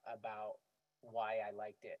talk about why I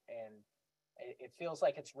liked it. And it feels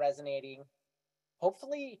like it's resonating.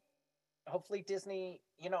 Hopefully Disney,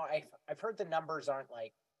 I've heard the numbers aren't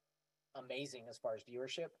like amazing as far as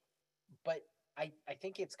viewership, but I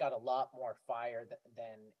think it's got a lot more fire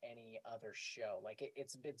than any other show. Like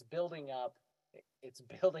it's building up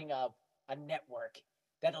a network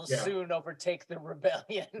that'll soon overtake the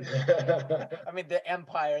rebellion. I mean, the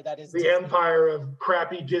empire that is the Disney. empire of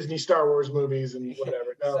crappy Disney Star Wars movies and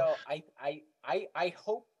whatever. No. So I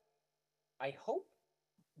hope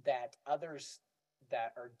that others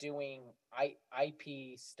that are doing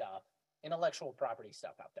IP stuff, intellectual property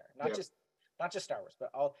stuff out there, not just Star Wars,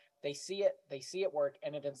 but they see it work,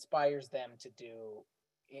 and it inspires them to do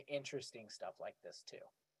interesting stuff like this too.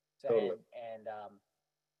 So, totally.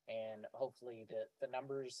 And hopefully the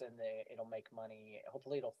numbers and it'll make money.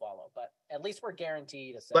 Hopefully it'll follow, but at least we're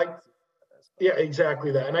guaranteed a second season for this. Yeah,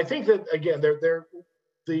 exactly that. And I think that again,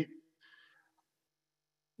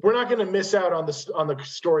 we're not going to miss out on the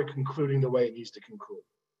story concluding the way it needs to conclude,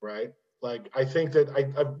 right? Like I think that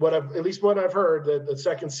at least what I've heard, that the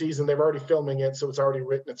second season they're already filming it, so it's already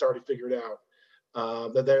written, it's already figured out.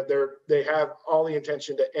 That they have all the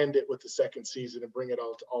intention to end it with the second season and bring it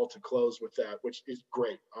all to close with that, which is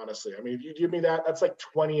great, honestly. I mean, if you give me that, that's like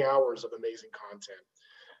 20 hours of amazing content.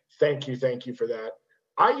 Thank you for that.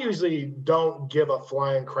 I usually don't give a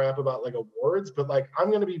flying crap about like awards, but like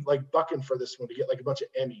I'm gonna be like bucking for this one to get like a bunch of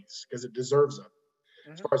Emmys because it deserves them,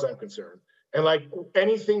 as far as I'm concerned. And like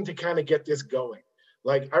anything to kind of get this going.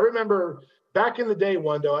 Like I remember back in the day,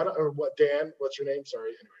 Wando, I don't know what, Dan, what's your name?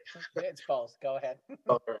 Sorry. Anyway. It's both. Go ahead.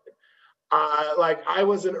 All right. Like I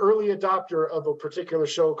was an early adopter of a particular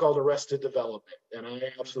show called Arrested Development, and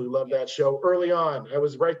I absolutely loved that show early on. I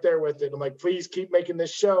was right there with it. I'm like, please keep making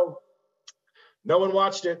this show. No one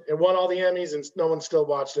watched it. It won all the Emmys, and no one still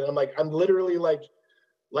watched it. I'm like, I'm literally like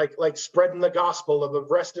spreading the gospel of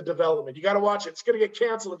Arrested Development. You got to watch it. It's going to get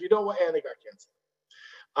canceled if you don't want. And they got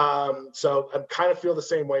canceled. So I kind of feel the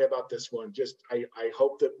same way about this one. Just I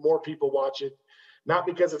hope that more people watch it, not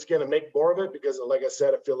because it's going to make more of it, because like I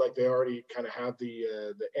said, I feel like they already kind of have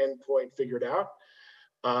the end point figured out.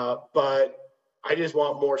 But I just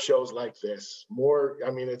want more shows like this. More, I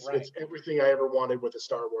mean, it's everything I ever wanted with a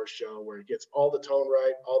Star Wars show, where it gets all the tone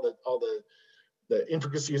right, all the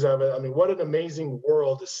intricacies of it. I mean, what an amazing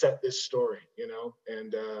world to set this story,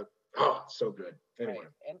 and so good. Anyway. Right.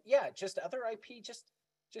 And yeah, just other IP,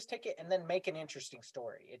 just take it and then make an interesting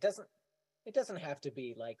story. It doesn't have to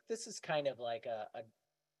be like, this is kind of like a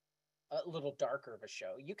little darker of a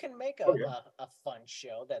show. You can make a fun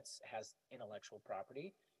show has intellectual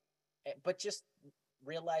property, but just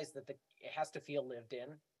realize that it has to feel lived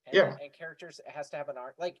in, and characters, it has to have an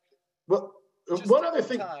arc. Like, well, one other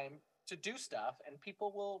thing, time to do stuff, and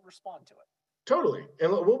people will respond to it. Totally.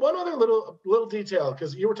 And one other little detail,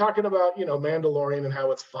 because you were talking about, Mandalorian and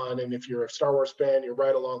how it's fun, and if you're a Star Wars fan, you're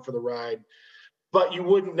right along for the ride. But you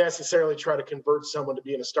wouldn't necessarily try to convert someone to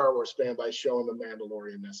being a Star Wars fan by showing them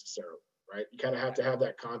Mandalorian necessarily, right? You kind of have to have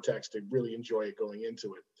that context to really enjoy it going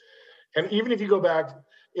into it. And even if you go back,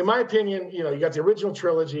 in my opinion, you got the original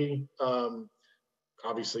trilogy,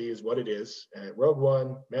 obviously is what it is, Rogue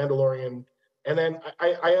One, Mandalorian. And then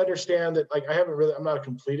I understand that, like, I'm not a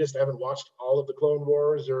completist. I haven't watched all of the Clone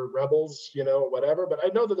Wars or Rebels, whatever, but I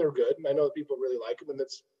know that they're good, and I know that people really like them, and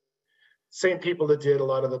it's same people that did a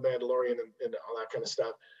lot of the Mandalorian and all that kind of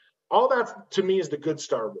stuff. All that to me is the good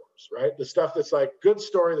Star Wars, right? The stuff that's like good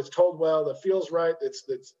story, that's told well, that feels right. It's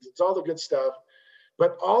all the good stuff.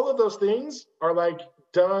 But all of those things are like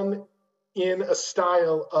done in a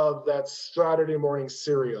style of that Saturday morning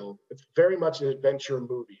serial. It's very much an adventure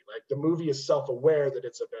movie. Like the movie is self-aware that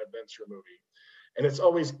it's an adventure movie. And it's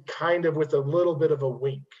always kind of with a little bit of a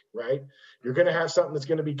wink, right? You're going to have something that's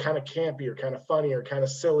going to be kind of campy or kind of funny or kind of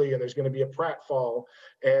silly, and there's going to be a pratfall,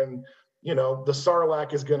 and the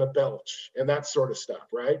Sarlacc is going to belch and that sort of stuff,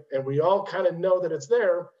 right? And we all kind of know that it's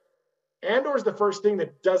there. Andor is the first thing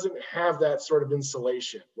that doesn't have that sort of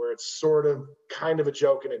insulation, where it's sort of kind of a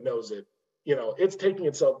joke and it knows it. It's taking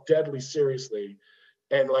itself deadly seriously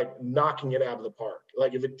and like knocking it out of the park.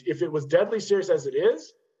 Like if it was deadly serious as it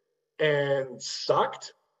is and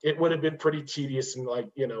sucked, it would have been pretty tedious and like,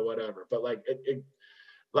 whatever. But like it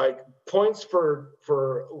like points for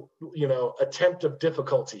attempt of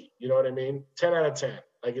difficulty. You know what I mean? 10 out of 10.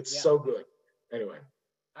 Like it's so good. Anyway.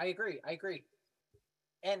 I agree.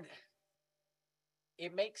 And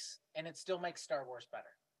it still makes Star Wars better.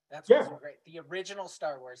 That's what's so great. The original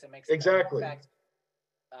Star Wars, it makes it exactly. better. In fact,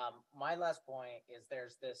 My last point is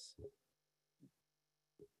there's this.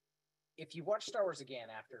 If you watch Star Wars again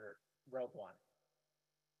after Rogue One,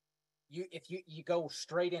 you go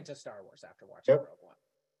straight into Star Wars after watching Rogue One.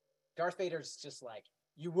 Darth Vader's just like,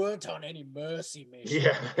 you weren't on any mercy mission.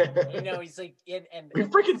 Yeah. He's like, and we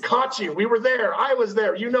freaking caught you. We were there. I was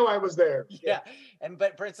there. I was there. Yeah.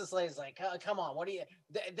 But Princess Leia's like, oh, come on, what do you?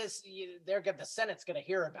 The Senate's gonna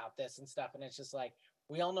hear about this and stuff, and it's just like,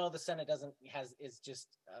 we all know the Senate is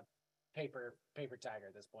just a paper tiger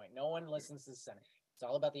at this point. No one listens to the Senate. It's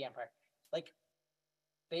all about the Empire. Like,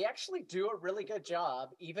 they actually do a really good job,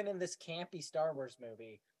 even in this campy Star Wars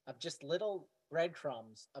movie, of just little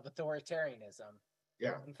breadcrumbs of authoritarianism.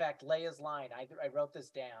 Yeah. In fact, Leia's line, I wrote this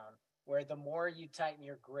down, where the more you tighten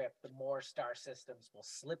your grip, the more star systems will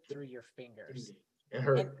slip through your fingers.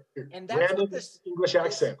 And that's what this English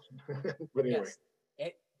accent. But anyway.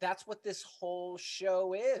 Yes, that's what this whole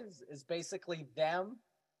show is basically them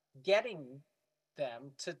getting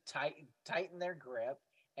them to tighten their grip.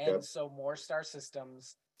 And so more star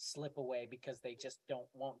systems slip away because they just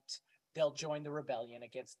they'll join the rebellion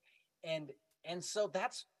against. And so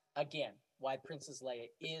that's, again, why Princess Leia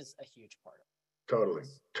is a huge part of it. Totally.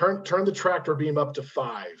 Turn the tractor beam up to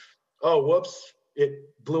 5. Oh, whoops. It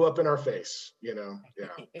blew up in our face, Yeah,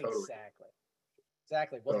 totally.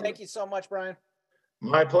 Exactly. Well, thank you so much, Brian.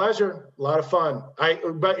 My pleasure. A lot of fun.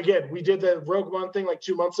 But again, we did the Rogue One thing like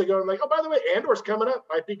 2 months ago. I'm like, oh, by the way, Andor's coming up.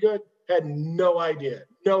 Might be good. Had no idea,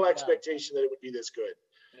 no expectation that it would be this good.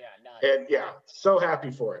 Yeah, none. And so happy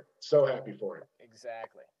for it.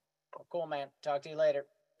 Exactly. Well, cool, man. Talk to you later.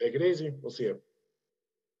 Take it easy. We'll see you.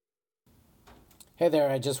 Hey there,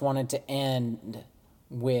 I just wanted to end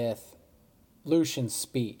with Lushin's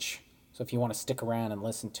speech. So if you want to stick around and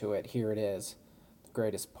listen to it, here it is. The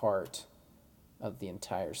greatest part of the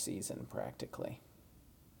entire season, practically.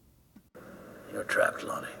 You're trapped,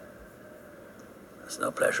 Lonnie. There's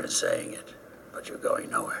no pleasure in saying it, but you're going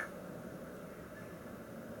nowhere.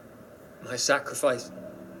 My sacrifice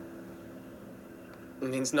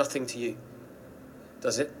means nothing to you,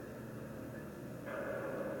 does it?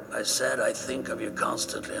 I said I think of you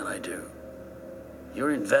constantly, and I do.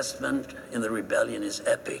 Your investment in the rebellion is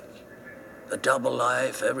epic. The double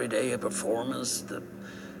life, every day a performance, the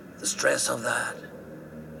stress of that.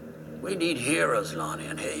 We need heroes, Lonnie,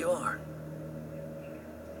 and here you are.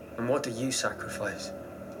 And what do you sacrifice?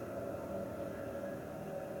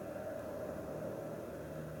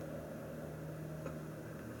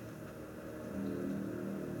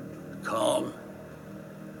 Calm.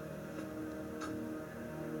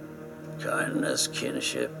 Kindness,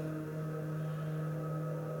 kinship.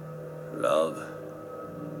 Love.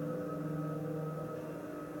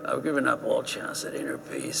 I've given up all chance at inner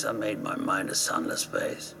peace. I made my mind a sunless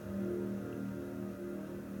space.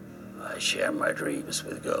 I share my dreams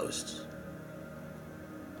with ghosts.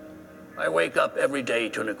 I wake up every day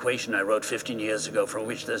to an equation I wrote 15 years ago from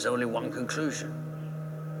which there's only one conclusion.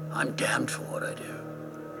 I'm damned for what I do.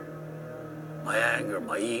 My anger,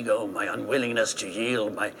 my ego, my unwillingness to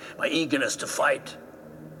yield, my eagerness to fight,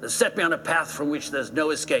 they set me on a path from which there's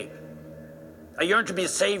no escape. I yearn to be a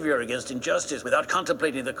savior against injustice without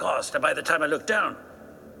contemplating the cost, and by the time I look down,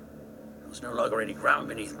 there was no longer any ground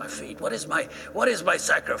beneath my feet. What is my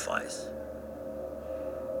sacrifice?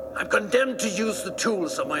 I'm condemned to use the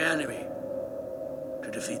tools of my enemy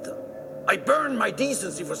to defeat them. I burn my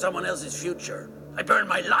decency for someone else's future. I burn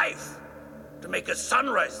my life to make a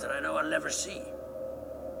sunrise that I know I'll never see.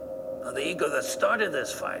 Now, the ego that started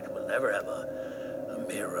this fight will never have a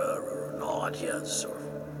mirror or an audience or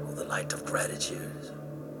the light of gratitude.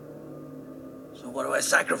 So what do I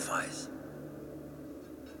sacrifice?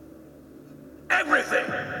 Everything!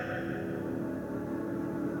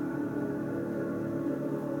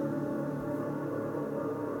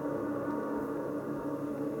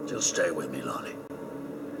 Just stay with me, Lonnie.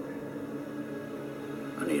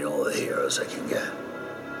 I need all the heroes I can get.